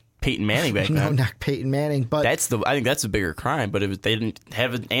no-neck Peyton Manning back then. No-neck Peyton Manning. But I think that's a bigger crime, but they didn't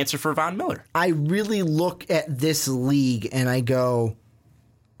have an answer for Von Miller. I really look at this league and I go,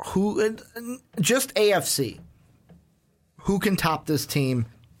 just AFC. Who can top this team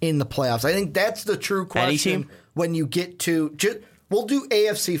in the playoffs? I think that's the true question. Any team? When you get to we'll do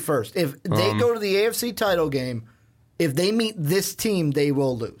AFC first. If they go to the AFC title game, if they meet this team, they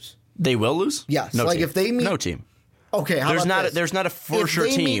will lose. They will lose? Yes. No team. If they meet no team. Okay, there's not a for sure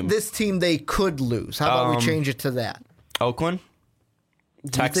team. If they meet this team, they could lose. How about we change it to that? Oakland,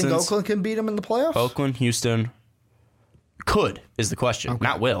 Texans. Do you think Oakland can beat them in the playoffs? Oakland, Houston. Could is the question,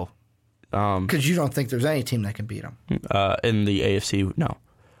 not will. Because you don't think there's any team that can beat them. In the AFC,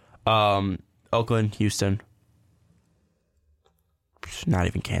 no. Oakland, Houston. Not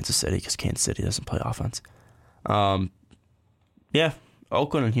even Kansas City, because Kansas City doesn't play offense. Yeah,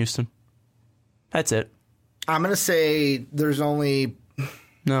 Oakland and Houston. That's it. I'm going to say there's only...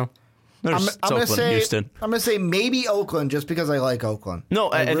 No. I'm going to say maybe Oakland, just because I like Oakland. No,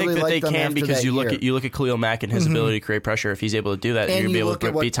 I really think that they can, because you look at Khalil Mack and his ability to create pressure. If he's able to do that, you're going to be able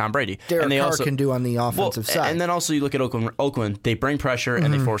to beat Tom Brady. Derek Carr can do on the offensive side. And then also you look at Oakland, they bring pressure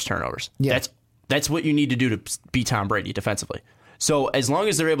and they force turnovers. Yeah. That's what you need to do to beat Tom Brady defensively. So as long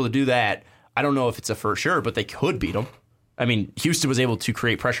as they're able to do that, I don't know if it's a for sure, but they could beat him. I mean, Houston was able to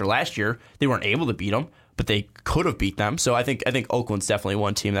create pressure last year. They weren't able to beat them, but they could have beat them. So I think Oakland's definitely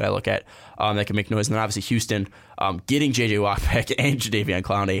one team that I look at that can make noise. And then obviously Houston, getting J.J. Watt back and Jadeveon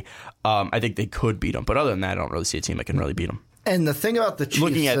Clowney, I think they could beat them. But other than that, I don't really see a team that can really beat them. And the thing about the Chiefs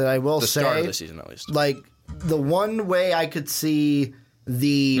looking at that I will the say, start of the season at least, like the one way I could see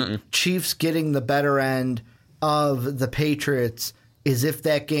the Chiefs getting the better end of the Patriots is if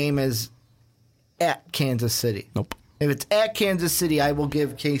that game is at Kansas City. Nope. If it's at Kansas City, I will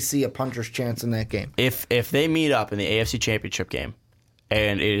give KC a puncher's chance in that game. If they meet up in the AFC Championship game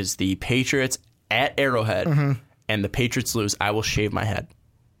and it is the Patriots at Arrowhead and the Patriots lose, I will shave my head.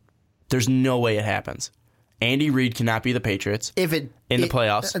 There's no way it happens. Andy Reid cannot be the Patriots in the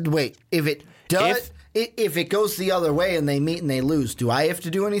playoffs. Wait, if it does, if it goes the other way and they meet and they lose, do I have to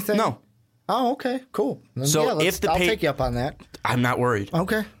do anything? No. Oh, okay, cool. Then so I'll take you up on that. I'm not worried.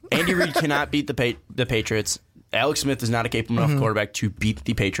 Okay. Andy Reid cannot beat the Patriots. Alex Smith is not a capable enough quarterback to beat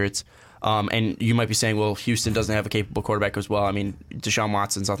the Patriots. And you might be saying, well, Houston doesn't have a capable quarterback as well. I mean, Deshaun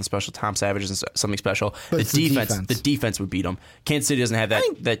Watson's nothing special. Tom Savage is something special. But the defense would beat them. Kansas City doesn't have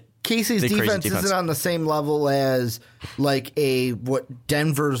that. Casey's defense isn't on the same level as like what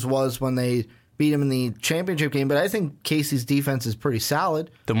Denver's was when they beat him in the championship game. But I think Casey's defense is pretty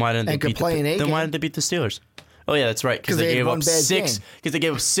solid. Then why didn't they beat the Steelers? Oh yeah, that's right. Because they gave up 6. Because they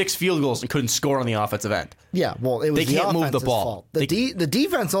gave up 6 field goals and couldn't score on the offensive end. Yeah, well, it was they can't move the ball. Fault. The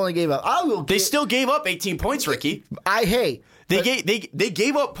defense only gave up. They still gave up 18 points, Ricky. They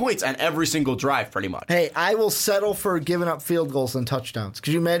gave up points on every single drive, pretty much. Hey, I will settle for giving up field goals and touchdowns.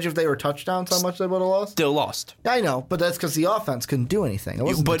 Could you imagine if they were touchdowns, how much they would have lost? Still lost. I know, but that's because the offense couldn't do anything. It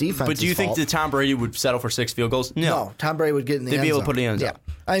wasn't the defense's But do you think that Tom Brady would settle for 6 field goals? No, Tom Brady would get in the end zone. They'd be able to put it in the end zone.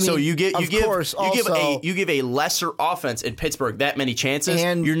 Yeah. I mean, so you give a lesser offense in Pittsburgh that many chances,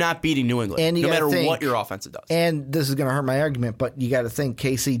 and you're not beating New England, no matter what your offense does. And this is going to hurt my argument, but you got to think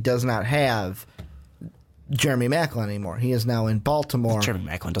KC does not have Jeremy Maclin anymore. He is now in Baltimore. Jeremy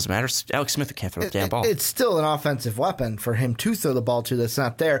Maclin doesn't matter. Alex Smith can't throw the damn ball. It's still an offensive weapon for him to throw the ball to that's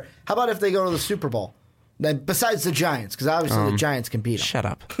not there. How about if they go to the Super Bowl? Then besides the Giants, because obviously the Giants can beat them. Shut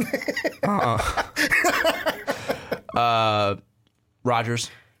up. Rodgers.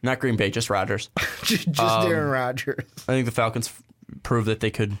 Not Green Bay, just Rodgers. just Aaron Rodgers. I think the Falcons proved that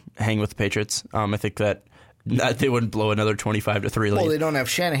they could hang with the Patriots. I think that they wouldn't blow another 25-3 lead. Well, they don't have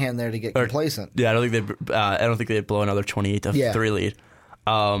Shanahan there to get complacent. Yeah, I don't think they'd blow another 28-3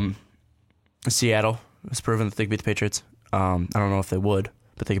 lead. Seattle has proven that they could beat the Patriots. I don't know if they would,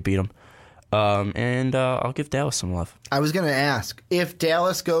 but they could beat them. And I'll give Dallas some love. I was going to ask if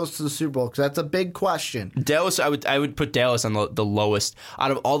Dallas goes to the Super Bowl, because that's a big question. Dallas, I would put Dallas on the lowest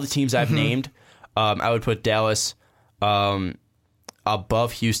out of all the teams I've named. I would put Dallas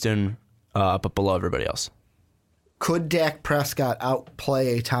above Houston, but below everybody else. Could Dak Prescott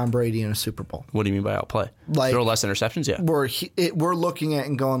outplay a Tom Brady in a Super Bowl? What do you mean by outplay? Like, throw less interceptions? Yeah. We're looking at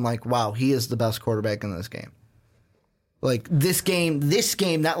and going like, wow, he is the best quarterback in this game. Like this game,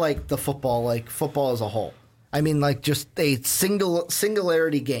 not like the football, like football as a whole. I mean, like just a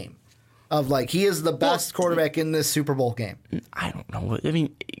singularity game of like he is the best quarterback in this Super Bowl game. I don't know. I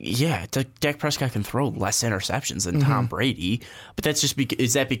mean, yeah, Dak Prescott can throw less interceptions than Tom Brady, but that's just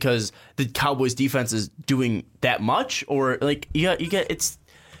is that because the Cowboys defense is doing that much, or like you get it's.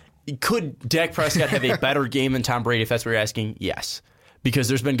 Could Dak Prescott have a better game than Tom Brady? If that's what you're asking, yes. Because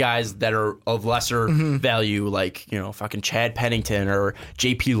there's been guys that are of lesser value, like fucking Chad Pennington or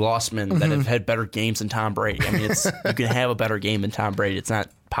J.P. Lossman, that have had better games than Tom Brady. I mean, you can have a better game than Tom Brady. It's not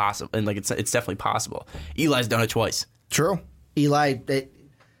possible, and like it's definitely possible. Eli's done it twice. True. Eli,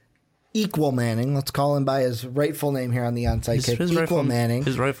 Equal Manning. Let's call him by his rightful name here on the onside kick. Equal Manning.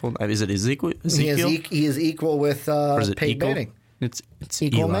 His rightful. Is it Ezekiel? He is equal with Peyton Manning. It's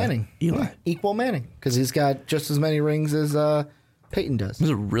Equal Manning. Eli. Equal Manning, because he's got just as many rings as Peyton does. This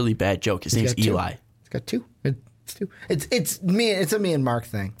is a really bad joke. His name's Eli. He's got 2. It's 2. It's me. It's a me and Mark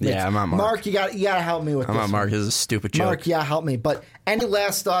thing. Yeah, I'm not Mark. Mark, you got to help me with this. I'm not Mark. This is a stupid joke. Mark, help me. But any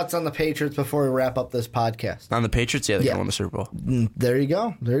last thoughts on the Patriots before we wrap up this podcast? On the Patriots, yeah, they're going to win the Super Bowl. There you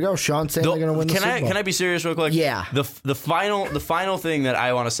go. Sean saying they're going to win the Super Bowl. Can I be serious real quick? Yeah. The final thing that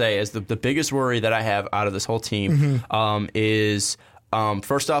I want to say is the biggest worry that I have out of this whole team is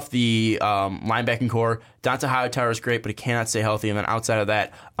First off, the linebacking core. Donta Hightower is great, but he cannot stay healthy. And then outside of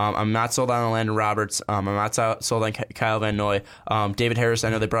that, I'm not sold on Landon Roberts. I'm not sold on Kyle Van Noy. David Harris, I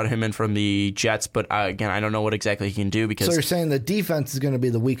know they brought him in from the Jets, but again, I don't know what exactly he can do. Because so you're saying the defense is going to be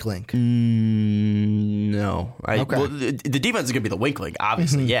the weak link? No. Okay. Well, the defense is going to be the weak link,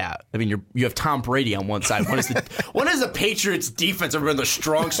 obviously, yeah. I mean, you have Tom Brady on one side. When is the Patriots' defense ever been the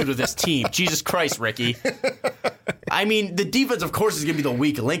strong suit of this team? Jesus Christ, Ricky. I mean, the defense, of course, is going to be the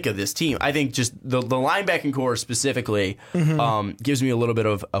weak link of this team. I think just the linebacking core specifically gives me a little bit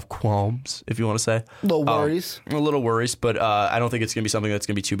of qualms, if you want to say. A little worries. But I don't think it's going to be something that's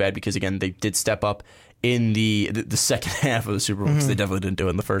going to be too bad because, again, they did step up in the second half of the Super Bowl because they definitely didn't do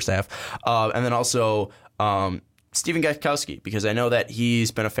it in the first half. And then also Stephen Gostkowski, because I know that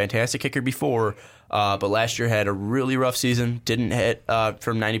he's been a fantastic kicker before, but last year had a really rough season, didn't hit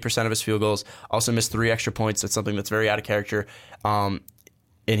from 90% of his field goals, also missed 3 extra points. That's something that's very out of character. And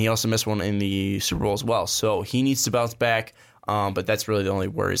he also missed one in the Super Bowl as well. So he needs to bounce back, but that's really the only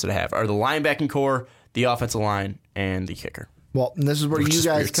worries that I have, are the linebacking core, the offensive line, and the kicker. Well, this is where you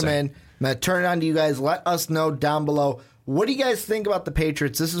guys come in. I'm going to turn it on to you guys. Let us know down below. What do you guys think about the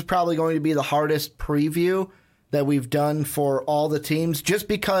Patriots? This is probably going to be the hardest preview that we've done for all the teams, just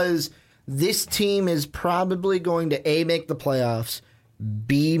because this team is probably going to A, make the playoffs,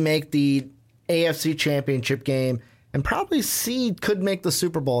 B, make the AFC championship game, and probably C, could make the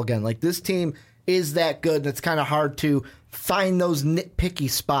Super Bowl again. Like, this team is that good, and it's kind of hard to find those nitpicky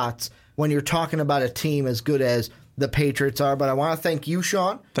spots when you're talking about a team as good as the Patriots are. But I want to thank you,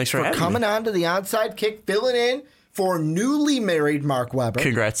 Sean, thanks for coming on to the Onside Kick, filling in for newly married Mark Weber.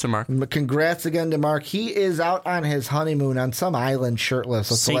 Congrats to Mark. Congrats again to Mark. He is out on his honeymoon on some island shirtless.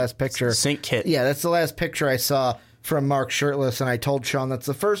 That's the last picture. St. Kitts. Yeah, that's the last picture I saw from Mark shirtless, and I told Sean that's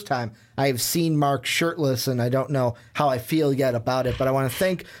the first time I've seen Mark shirtless, and I don't know how I feel yet about it. But I want to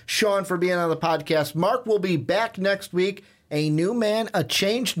thank Sean for being on the podcast. Mark will be back next week, a new man, a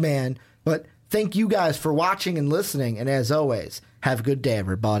changed man. But thank you guys for watching and listening, and as always, have a good day,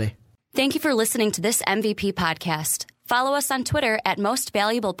 everybody. Thank you for listening to this MVP podcast. Follow us on Twitter at Most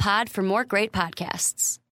Valuable Pod for more great podcasts.